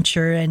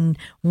adventure. And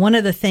one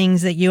of the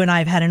things that you and I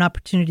have had an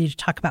opportunity to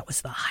talk about was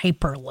the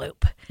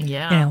Hyperloop.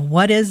 Yeah.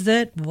 What is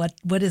it? What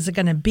is it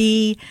going to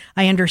be?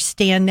 I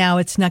understand now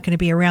it's not going to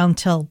be around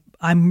till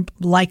I'm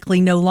likely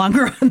no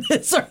longer on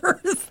this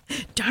earth.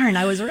 Darn,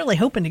 I was really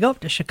hoping to go up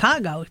to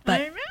Chicago.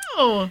 But I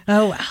know.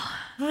 Oh, well.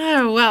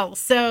 Oh, well.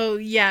 So,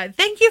 yeah,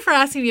 thank you for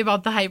asking me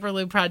about the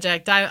Hyperloop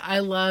project. I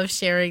love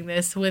sharing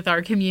this with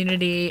our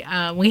community.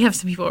 We have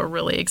some people who are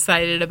really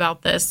excited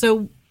about this.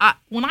 So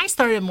when I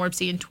started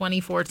Morpsey in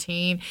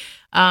 2014,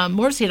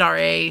 Morpsey at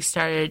RA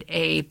started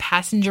a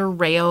passenger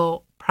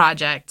rail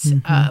project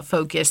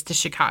focused to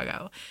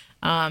Chicago.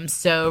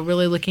 So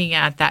really looking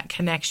at that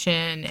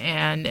connection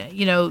and,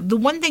 the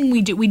one thing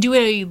we do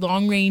a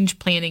long range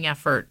planning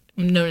effort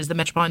known as the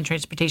Metropolitan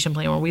Transportation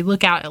Plan, where we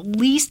look out at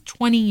least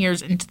 20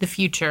 years into the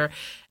future,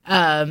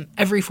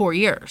 every 4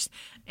 years.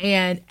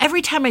 And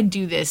every time I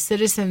do this,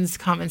 citizens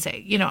come and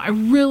say, I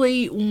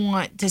really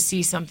want to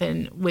see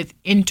something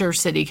with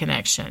intercity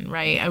connection,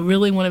 right? I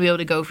really want to be able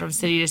to go from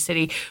city to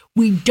city.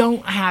 We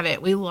don't have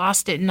it. We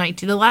lost it in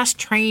the last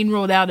train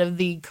rolled out of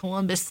the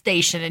Columbus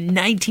station in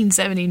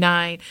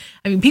 1979.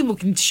 I mean, people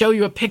can show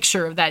you a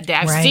picture of that day.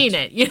 I've seen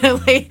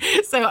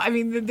it, so, I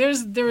mean, there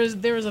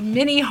was a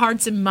many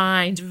hearts and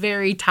minds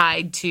very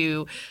tied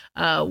to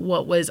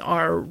what was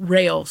our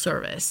rail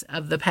service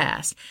of the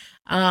past.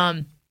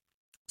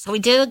 So we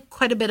did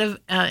quite a bit of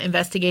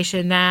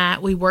investigation in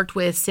that. We worked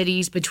with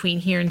cities between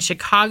here and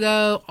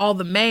Chicago. All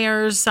the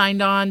mayors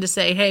signed on to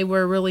say, hey,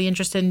 we're really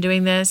interested in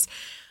doing this.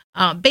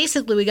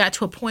 Basically, we got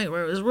to a point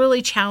where it was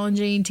really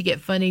challenging to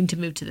get funding to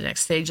move to the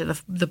next stage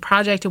of the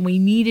project, and we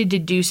needed to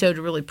do so to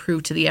really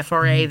prove to the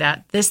FRA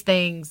that this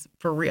thing's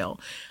for real.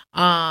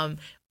 But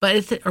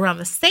it's around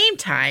the same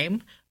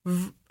time,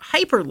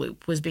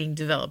 Hyperloop was being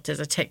developed as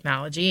a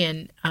technology.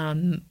 And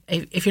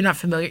if you're not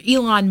familiar,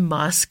 Elon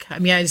Musk, I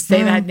mean, I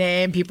say that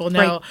name, people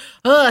know,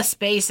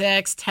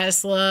 SpaceX,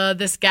 Tesla,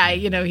 this guy,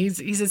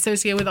 he's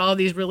associated with all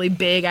these really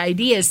big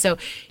ideas. So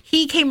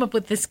he came up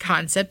with this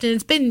concept,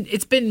 and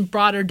it's been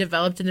broader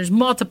developed, and there's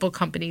multiple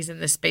companies in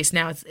this space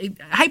now.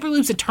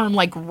 Hyperloop's a term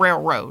like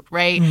railroad,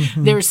 right?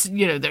 There's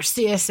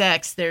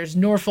CSX, there's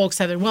Norfolk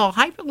Southern. Well,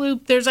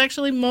 Hyperloop, there's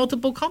actually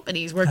multiple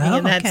companies working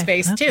in that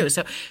space too.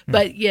 So,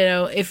 but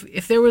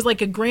if there was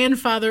like a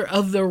grandfather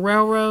of the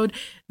railroad,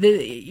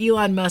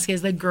 Elon Musk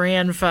is the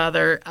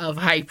grandfather of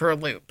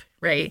Hyperloop.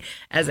 Right,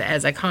 as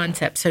a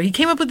concept. So he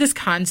came up with this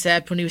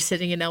concept when he was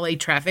sitting in LA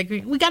traffic.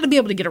 We got to be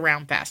able to get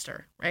around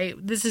faster, right?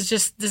 This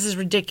is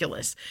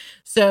ridiculous.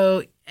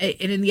 So,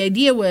 and the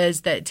idea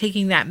was that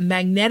taking that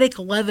magnetic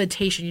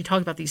levitation, you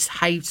talk about these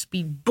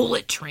high-speed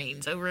bullet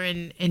trains over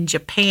in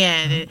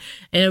Japan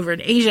and over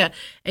in Asia,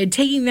 and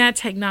taking that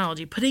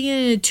technology, putting it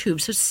in a tube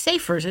so it's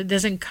safer, so it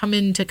doesn't come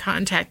into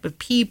contact with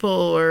people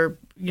or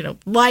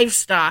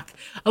livestock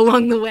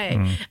along the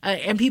way,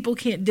 and people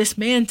can't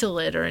dismantle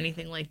it or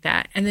anything like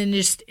that. And then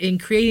just in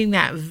creating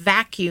that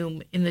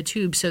vacuum in the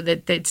tube so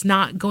that it's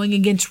not going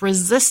against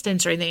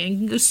resistance or anything, and it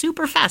can go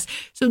super fast.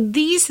 So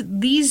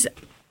these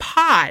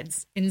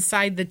pods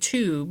inside the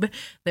tube,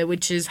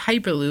 which is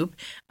Hyperloop,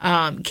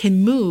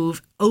 can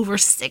move over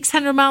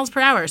 600 miles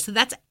per hour. So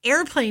that's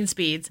airplane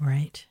speeds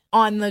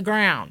on the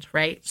ground,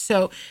 right?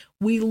 So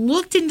we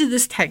looked into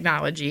this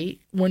technology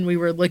when we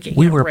were looking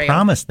We at were rail.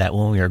 promised that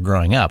when we were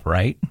growing up,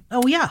 right?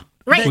 Oh, yeah.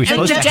 Right. It was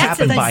supposed to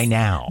happen by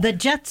now. The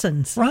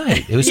Jetsons.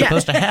 Right. It was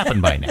supposed to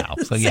happen by now.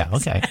 So, yeah,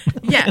 okay.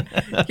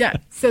 Yeah.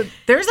 So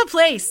there's a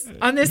place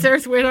on this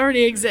earth where it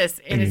already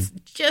exists, and it's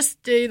just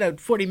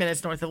 40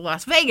 minutes north of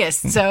Las Vegas.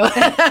 So, so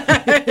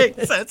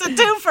it's a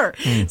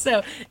twofer.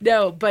 So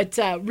no, but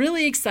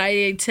really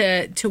excited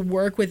to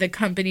work with a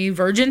company,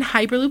 Virgin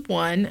Hyperloop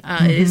One.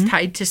 It is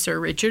tied to Sir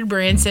Richard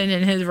Branson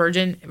and his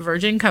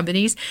Virgin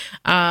companies.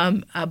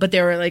 But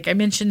there were, like I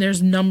mentioned,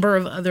 there's a number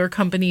of other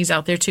companies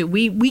out there too.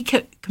 We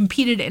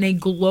competed in a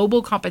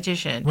global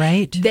competition.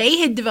 Right. They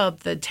had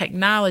developed the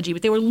technology,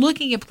 but they were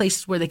looking at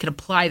places where they could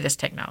apply this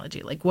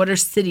technology, like what are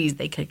cities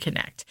they could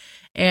connect.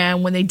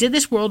 And when they did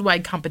this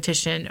worldwide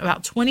competition,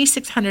 about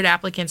 2,600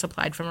 applicants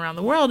applied from around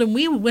the world, and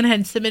we went ahead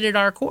and submitted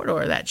our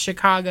corridor, that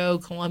Chicago,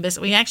 Columbus.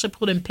 We actually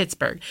pulled in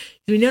Pittsburgh.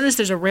 We noticed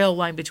there's a rail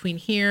line between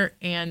here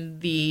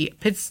and the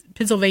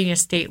Pennsylvania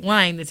state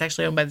line that's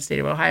actually owned by the state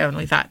of Ohio, and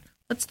we thought,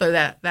 let's throw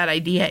that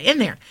idea in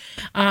there.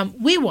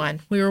 We won.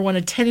 We were one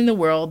of 10 in the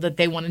world that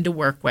they wanted to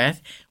work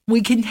with.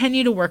 We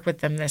continue to work with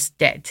them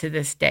to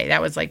this day.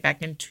 That was like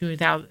back in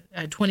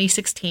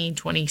 2016,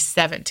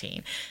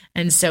 2017.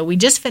 And so we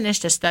just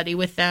finished a study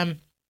with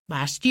them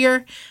last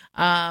year.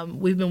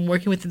 We've been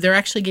working with them. They're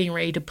actually getting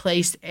ready to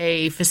place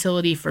a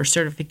facility for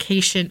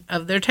certification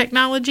of their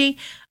technology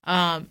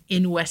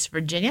in West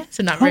Virginia,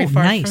 so not very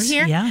far from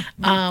here. Yeah.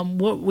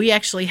 We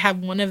actually have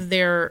one of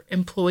their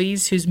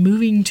employees who's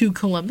moving to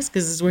Columbus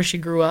because this is where she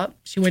grew up.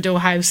 She went to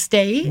Ohio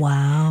State.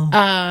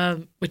 Wow.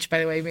 Which, by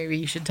the way, maybe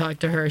you should talk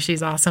to her.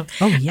 She's awesome.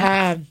 Oh,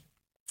 yeah.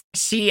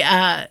 She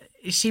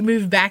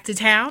moved back to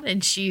town,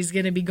 and she's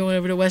going to be going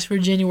over to West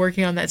Virginia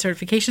working on that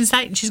certification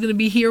site, and she's going to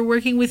be here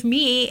working with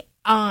me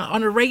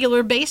on a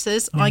regular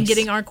basis on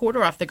getting our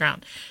corridor off the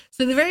ground.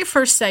 So the very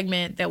first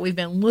segment that we've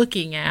been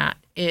looking at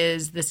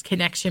is this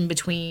connection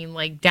between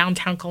like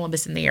downtown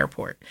Columbus and the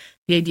airport.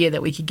 The idea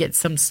that we could get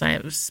some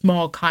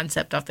small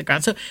concept off the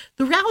ground. So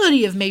the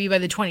reality of maybe by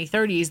the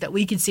 2030s that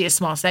we could see a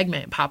small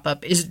segment pop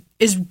up is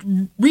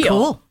real.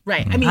 Cool.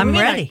 Right. I mean, I'm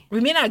ready.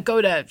 We may not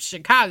go to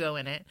Chicago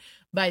in it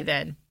by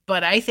then,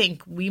 but I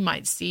think we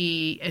might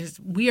see, as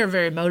we are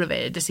very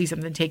motivated to see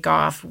something take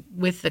off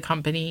with the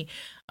company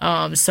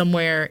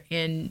somewhere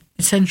in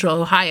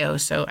central Ohio.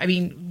 So, I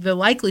mean, the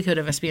likelihood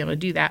of us being able to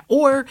do that,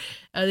 or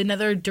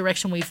another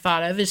direction we've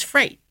thought of is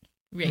freight,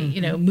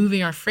 right?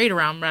 Moving our freight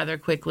around rather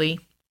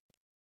quickly.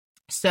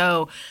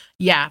 So,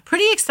 yeah,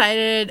 pretty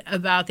excited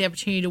about the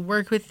opportunity to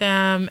work with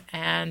them.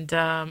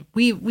 And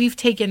we've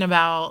taken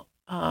about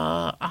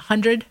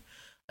 100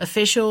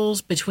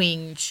 officials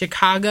between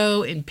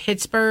Chicago and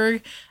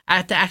Pittsburgh. I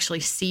have to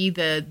actually see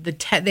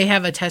they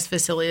have a test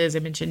facility, as I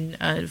mentioned,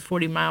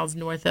 40 miles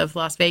north of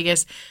Las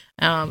Vegas.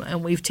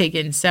 And we've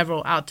taken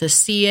several out to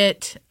see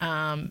it.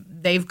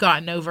 They've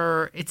gotten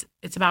over, it's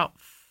about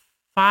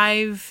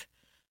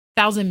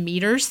 5,000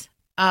 meters.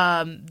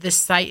 This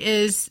site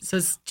is, so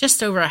it's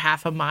just over around a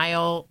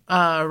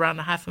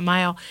half a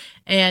mile,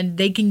 and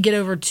they can get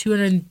over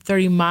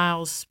 230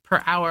 miles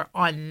per hour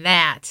on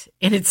that,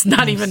 and it's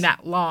not even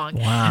that long.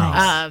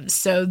 Wow.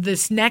 So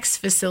this next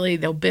facility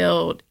they'll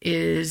build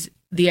is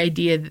the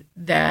idea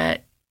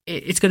that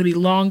it's going to be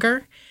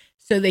longer,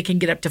 so they can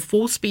get up to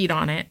full speed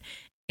on it.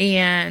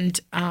 And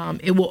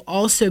it will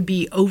also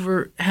be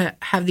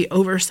have the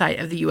oversight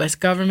of the U.S.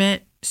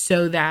 government,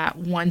 so that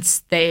once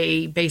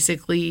they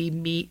basically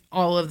meet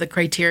all of the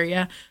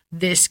criteria,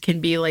 this can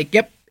be like,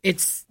 yep,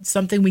 it's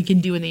something we can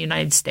do in the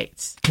United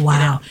States.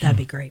 Wow, that'd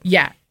be great.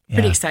 Yeah.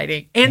 pretty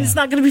exciting. And it's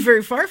not going to be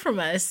very far from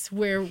us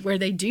where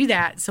they do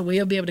that. So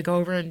we'll be able to go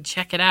over and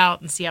check it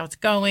out and see how it's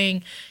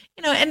going.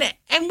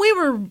 And we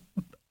were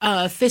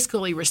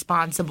fiscally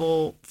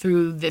responsible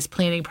through this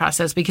planning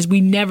process because we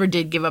never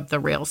did give up the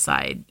rail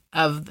side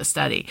of the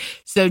study.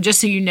 So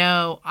just so you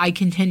know, I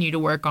continue to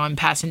work on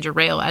passenger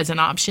rail as an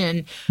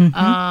option.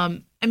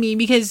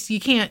 Because you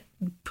can't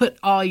put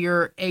all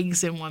your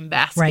eggs in one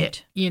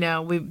basket.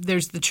 Right.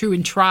 There's the true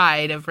and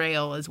tried of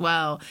rail as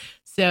well.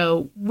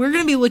 So we're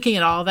going to be looking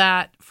at all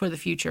that for the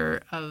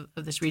future of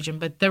this region.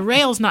 But the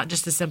rail is not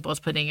just as simple as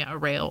putting a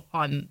rail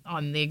on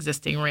the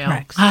existing rail.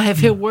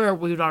 If it were,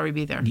 we would already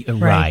be there.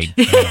 Right.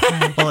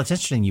 Well, it's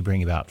interesting you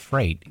bring about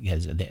freight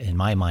because in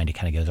my mind, it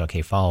kind of goes,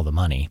 okay, follow the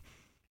money.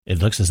 It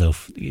looks as though,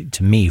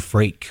 to me,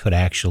 freight could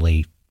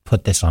actually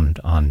put this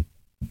on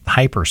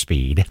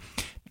hyperspeed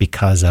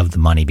because of the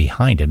money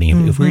behind it. I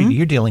mean, if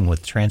you're dealing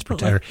with freight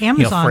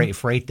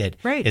that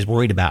is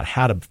worried about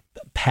how to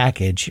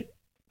package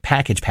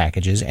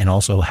packages and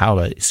also how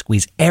to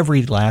squeeze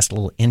every last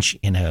little inch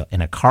in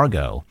a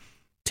cargo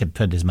to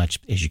put as much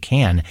as you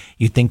can,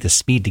 you think the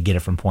speed to get it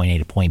from point A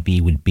to point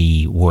B would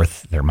be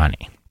worth their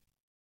money.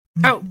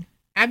 Oh,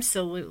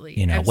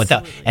 absolutely.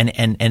 Without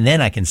and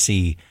then I can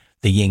see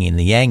the yin and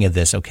the yang of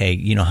this. Okay,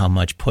 you know how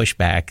much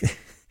pushback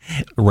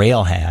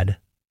rail had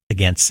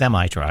against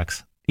semi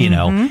trucks.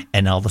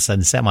 And all of a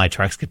sudden semi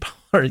trucks could,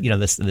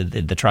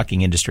 the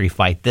trucking industry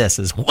fight this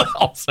as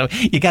well. So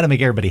you got to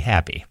make everybody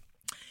happy.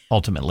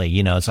 Ultimately,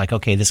 it's like,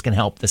 okay, this can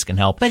help.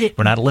 But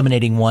we're not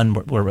eliminating one.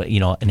 We're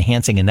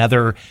enhancing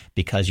another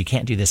because you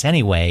can't do this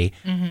anyway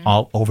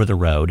all over the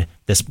road.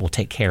 This will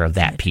take care of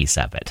that piece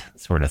of it,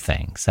 sort of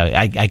thing. So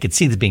I could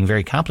see this being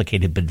very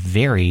complicated, but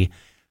very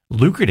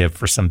lucrative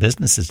for some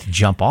businesses to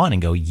jump on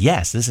and go,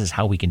 yes, this is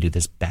how we can do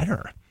this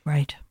better.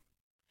 Right.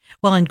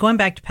 Well, and going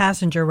back to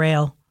passenger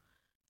rail,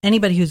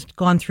 anybody who's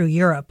gone through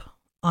Europe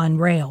on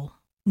rail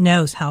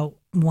knows how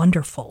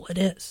wonderful it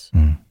is.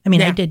 I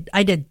mean,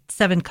 I did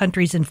 7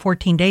 countries in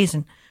 14 days,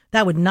 and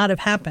that would not have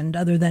happened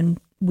other than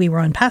we were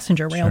on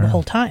passenger rail the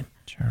whole time.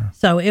 Sure.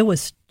 So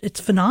it's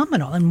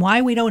phenomenal. And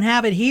why we don't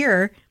have it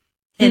here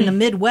in the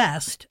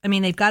Midwest? I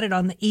mean, they've got it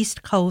on the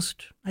East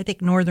Coast, I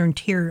think northern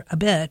tier a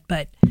bit,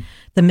 but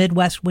the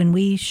Midwest, when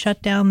we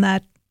shut down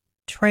that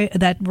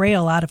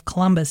rail out of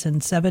Columbus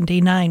in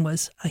 '79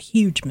 was a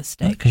huge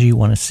mistake. Because you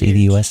want to see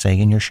the USA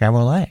in your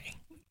Chevrolet,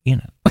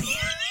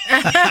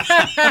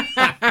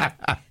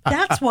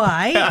 That's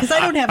why, because I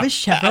don't have a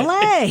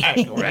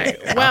Chevrolet.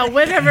 Right. Well,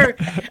 whenever,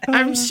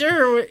 I'm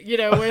sure,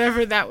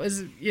 whenever that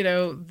was,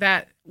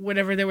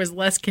 whenever there was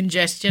less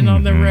congestion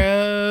on the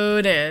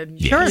road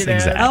and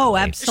exactly. Oh,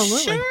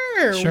 absolutely.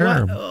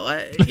 Sure.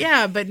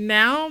 Yeah, but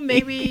now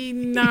maybe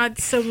not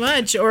so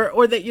much,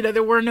 or that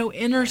there were no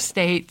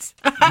interstates,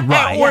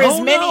 right? Or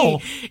as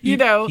many, You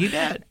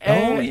bet.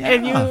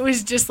 And it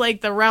was just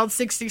like the Route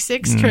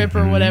 66 trip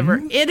or whatever.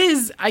 It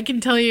is. I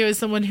can tell you, as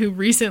someone who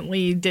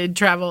recently did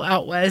travel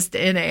out west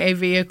in a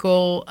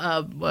vehicle,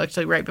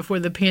 actually right before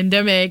the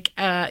pandemic.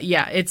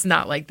 It's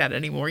not like that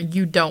anymore.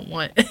 You don't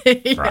want.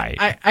 Right.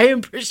 I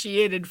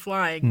appreciated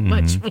flying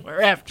much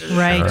more after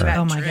that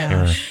oh my trip.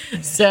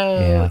 gosh.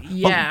 So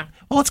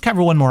Well, let's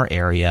cover one more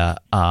area.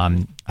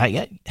 And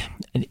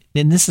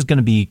this is going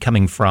to be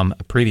coming from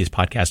a previous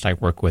podcast I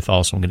work with.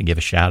 Also, I'm going to give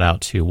a shout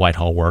out to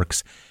Whitehall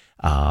Works.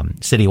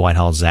 City of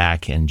Whitehall,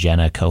 Zach and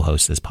Jenna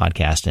co-host this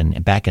podcast.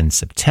 And back in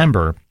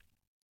September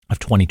of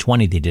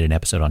 2020, they did an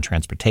episode on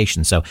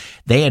transportation. So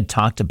they had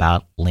talked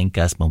about Link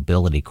Us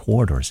Mobility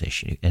Corridors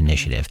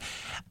initiative.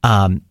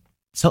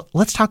 So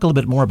let's talk a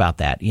little bit more about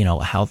that,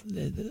 how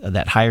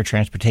that higher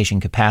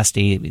transportation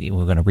capacity,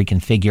 we're going to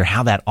reconfigure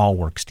how that all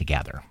works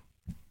together.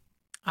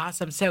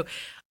 Awesome. So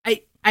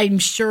I'm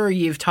sure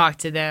you've talked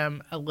to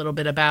them a little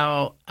bit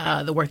about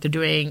the work they're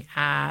doing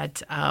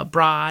at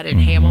Broad and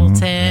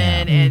Hamilton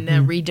and the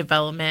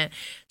redevelopment.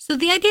 So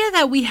the idea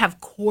that we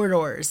have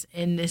corridors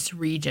in this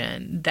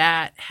region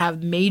that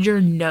have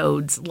major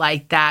nodes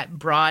like that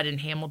Broad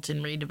and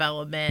Hamilton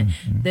redevelopment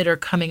that are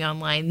coming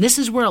online, this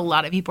is where a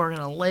lot of people are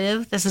going to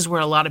live. This is where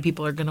a lot of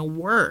people are going to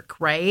work,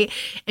 right?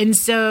 And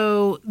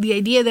so the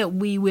idea that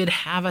we would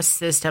have a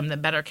system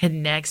that better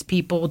connects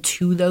people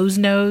to those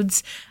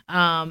nodes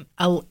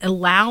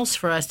allows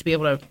for us to be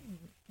able to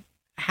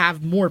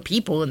have more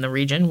people in the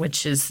region,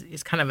 which is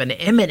kind of an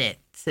imminent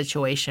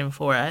situation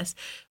for us,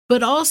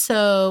 but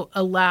also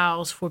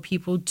allows for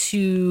people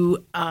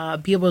to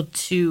be able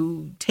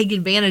to take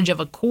advantage of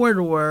a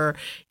corridor.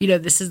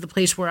 This is the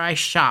place where I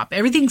shop.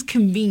 Everything's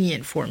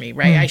convenient for me,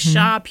 right? I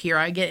shop here.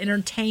 I get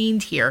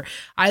entertained here.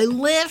 I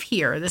live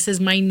here. This is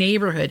my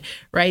neighborhood,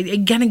 right?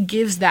 It kind of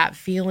gives that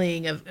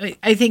feeling of,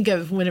 I think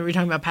of whenever you're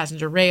talking about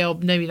passenger rail,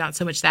 maybe not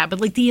so much that, but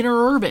like the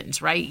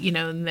interurbans, right?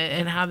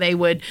 And how they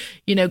would,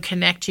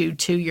 connect you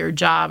to your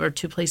job or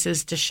to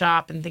places to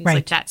shop and things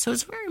like that. So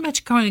it's very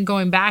much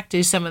going back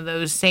to some of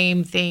those same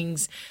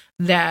things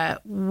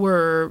that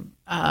were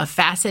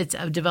facets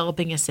of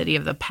developing a city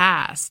of the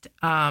past.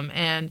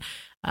 And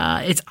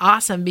it's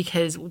awesome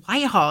because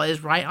Whitehall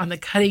is right on the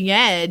cutting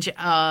edge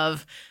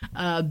of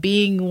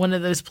being one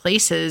of those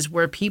places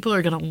where people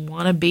are going to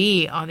want to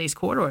be on these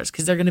corridors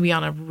because they're going to be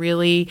on a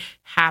really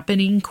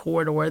happening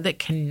corridor that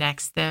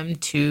connects them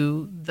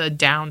to the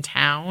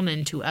downtown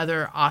and to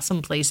other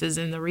awesome places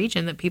in the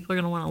region that people are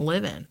going to want to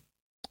live in.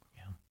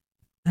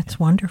 That's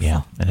wonderful.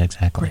 Yeah,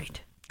 exactly.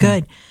 Great.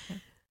 Good.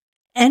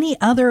 Any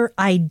other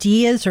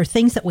ideas or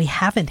things that we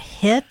haven't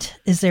hit?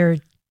 Is there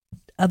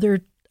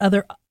other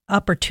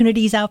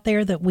opportunities out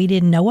there that we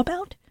didn't know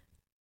about?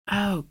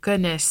 Oh,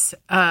 goodness.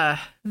 I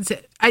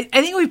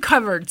think we've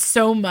covered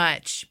so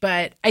much,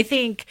 but I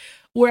think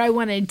where I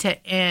wanted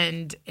to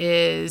end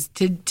is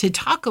to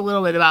talk a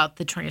little bit about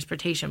the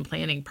transportation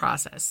planning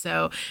process.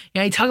 So,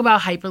 I talk about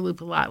Hyperloop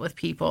a lot with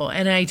people,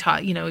 and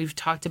we've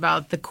talked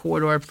about the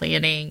corridor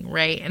planning,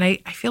 right? And I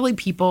feel like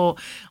people,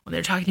 when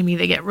they're talking to me,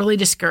 they get really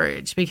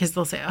discouraged because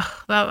they'll say,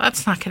 oh, well,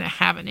 that's not going to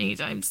happen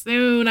anytime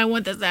soon. I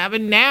want this to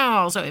happen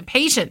now. So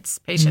patience,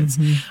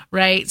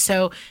 right?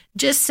 So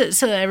just so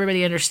that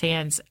everybody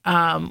understands,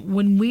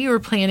 when we were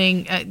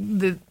planning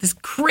this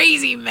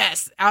crazy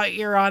mess out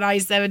here on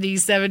I-70,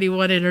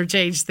 71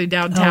 interchange through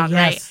downtown,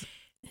 right?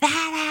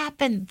 That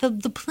happened.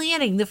 The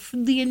planning,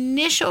 the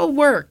initial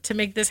work to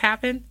make this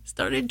happen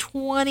started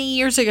 20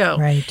 years ago.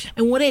 Right.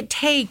 And what it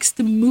takes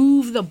to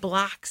move the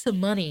blocks of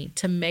money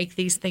to make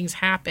these things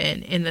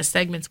happen in the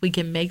segments we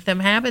can make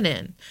them happen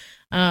in.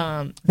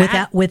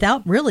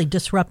 Without really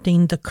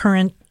disrupting the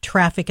current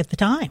traffic at the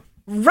time.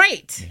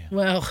 Right.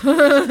 Yeah.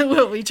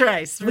 Well, we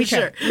try. We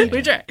try.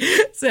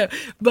 So,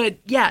 but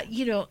yeah,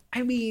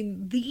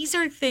 these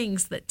are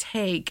things that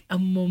take a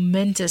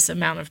momentous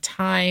amount of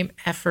time,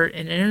 effort,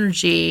 and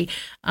energy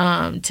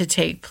to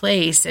take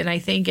place. And I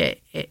think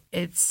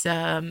it's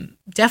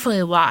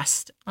definitely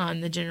lost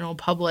on the general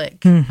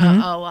public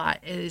a lot.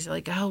 It is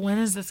like, oh, when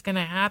is this going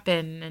to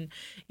happen?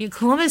 And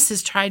Columbus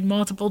has tried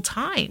multiple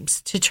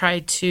times to try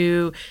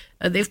to,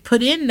 they've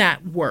put in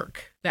that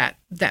work. That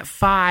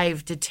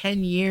 5 to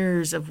 10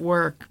 years of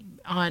work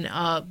on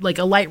like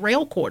a light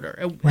rail corridor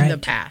in the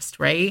past,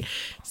 right?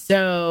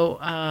 So,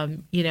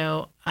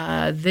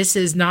 this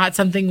is not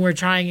something we're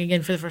trying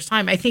again for the first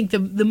time. I think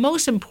the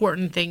most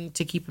important thing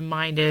to keep in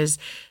mind is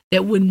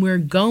that when we're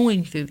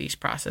going through these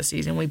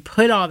processes and we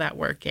put all that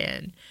work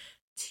in,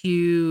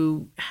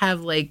 to have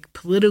like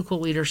political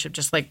leadership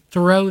just like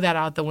throw that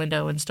out the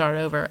window and start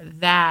over,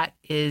 that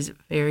is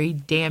very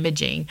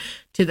damaging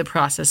to the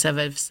process of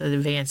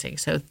advancing.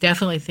 So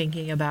definitely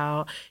thinking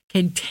about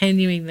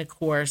continuing the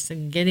course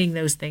and getting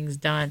those things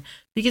done,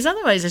 because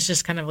otherwise it's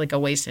just kind of like a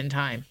waste in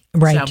time.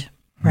 Right. So,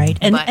 right.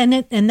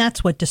 And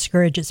that's what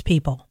discourages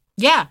people.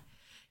 Yeah.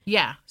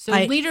 Yeah. So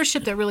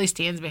leadership that really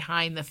stands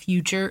behind the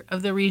future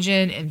of the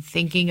region and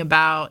thinking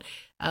about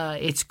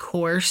its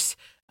course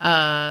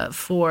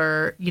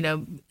for,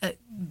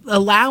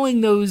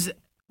 allowing those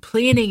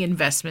planning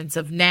investments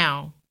of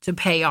now to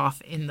pay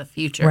off in the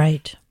future.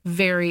 Right.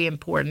 Very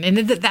important. And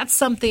that's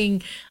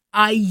something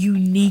I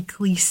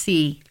uniquely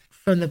see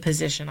from the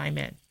position I'm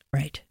in.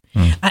 Right.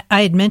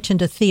 I had mentioned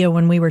to Thea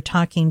when we were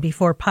talking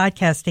before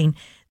podcasting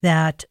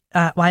that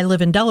I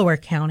live in Delaware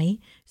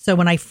County. So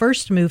when I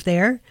first moved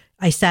there,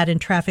 I sat in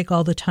traffic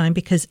all the time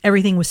because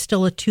everything was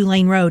still a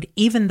 2-lane road,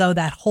 even though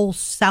that whole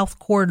south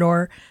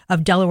corridor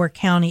of Delaware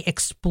County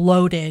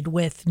exploded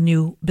with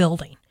new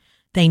building.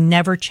 They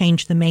never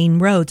changed the main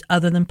roads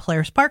other than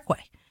Polaris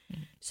Parkway.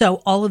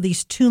 So all of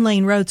these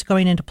 2-lane roads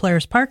going into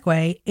Polaris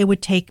Parkway, it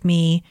would take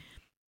me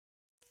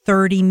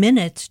 30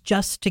 minutes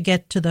just to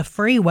get to the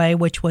freeway,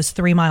 which was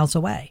 3 miles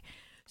away.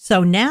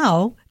 So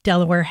now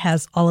Delaware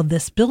has all of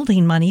this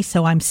building money,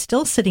 so I'm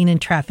still sitting in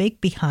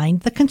traffic behind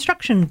the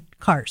construction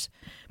cars.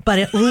 But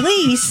at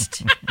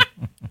least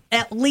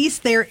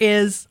there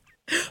is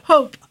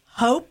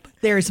hope.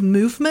 There's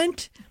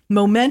movement,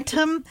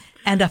 momentum,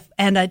 and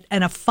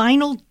a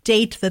final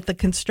date that the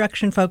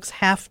construction folks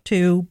have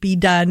to be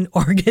done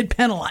or get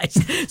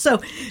penalized.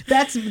 So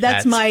that's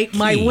my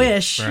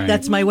wish. Right.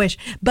 That's my wish.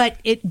 But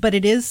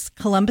it is,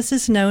 Columbus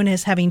is known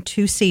as having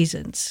 2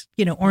 seasons.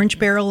 Orange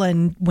barrel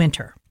and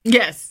winter.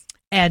 Yes.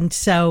 And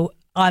so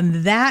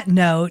on that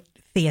note,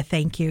 Thea,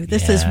 thank you.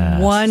 This is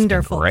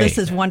wonderful. This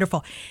is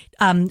wonderful.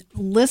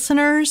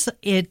 Listeners,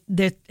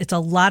 it's a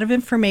lot of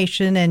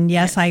information. And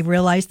yes, I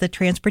realize that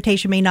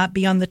transportation may not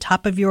be on the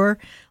top of your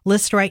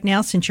list right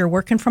now since you're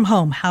working from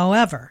home.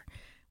 However,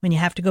 when you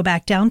have to go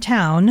back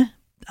downtown,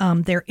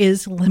 there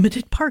is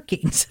limited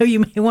parking. So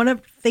you may want to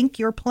think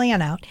your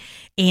plan out.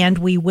 And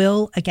we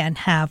will, again,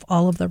 have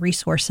all of the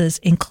resources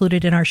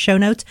included in our show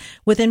notes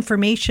with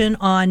information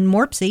on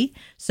MORPC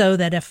so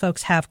that if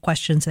folks have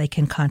questions, they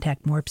can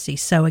contact MORPC.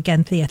 So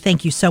again, Thea,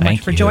 thank you so much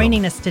for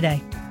joining us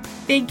today.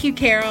 Thank you,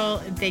 Carol.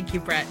 And thank you,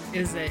 Brett.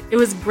 It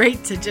was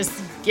great to just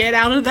get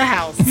out of the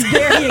house.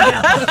 There you go.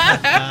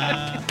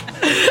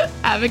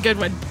 Have a good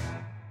one.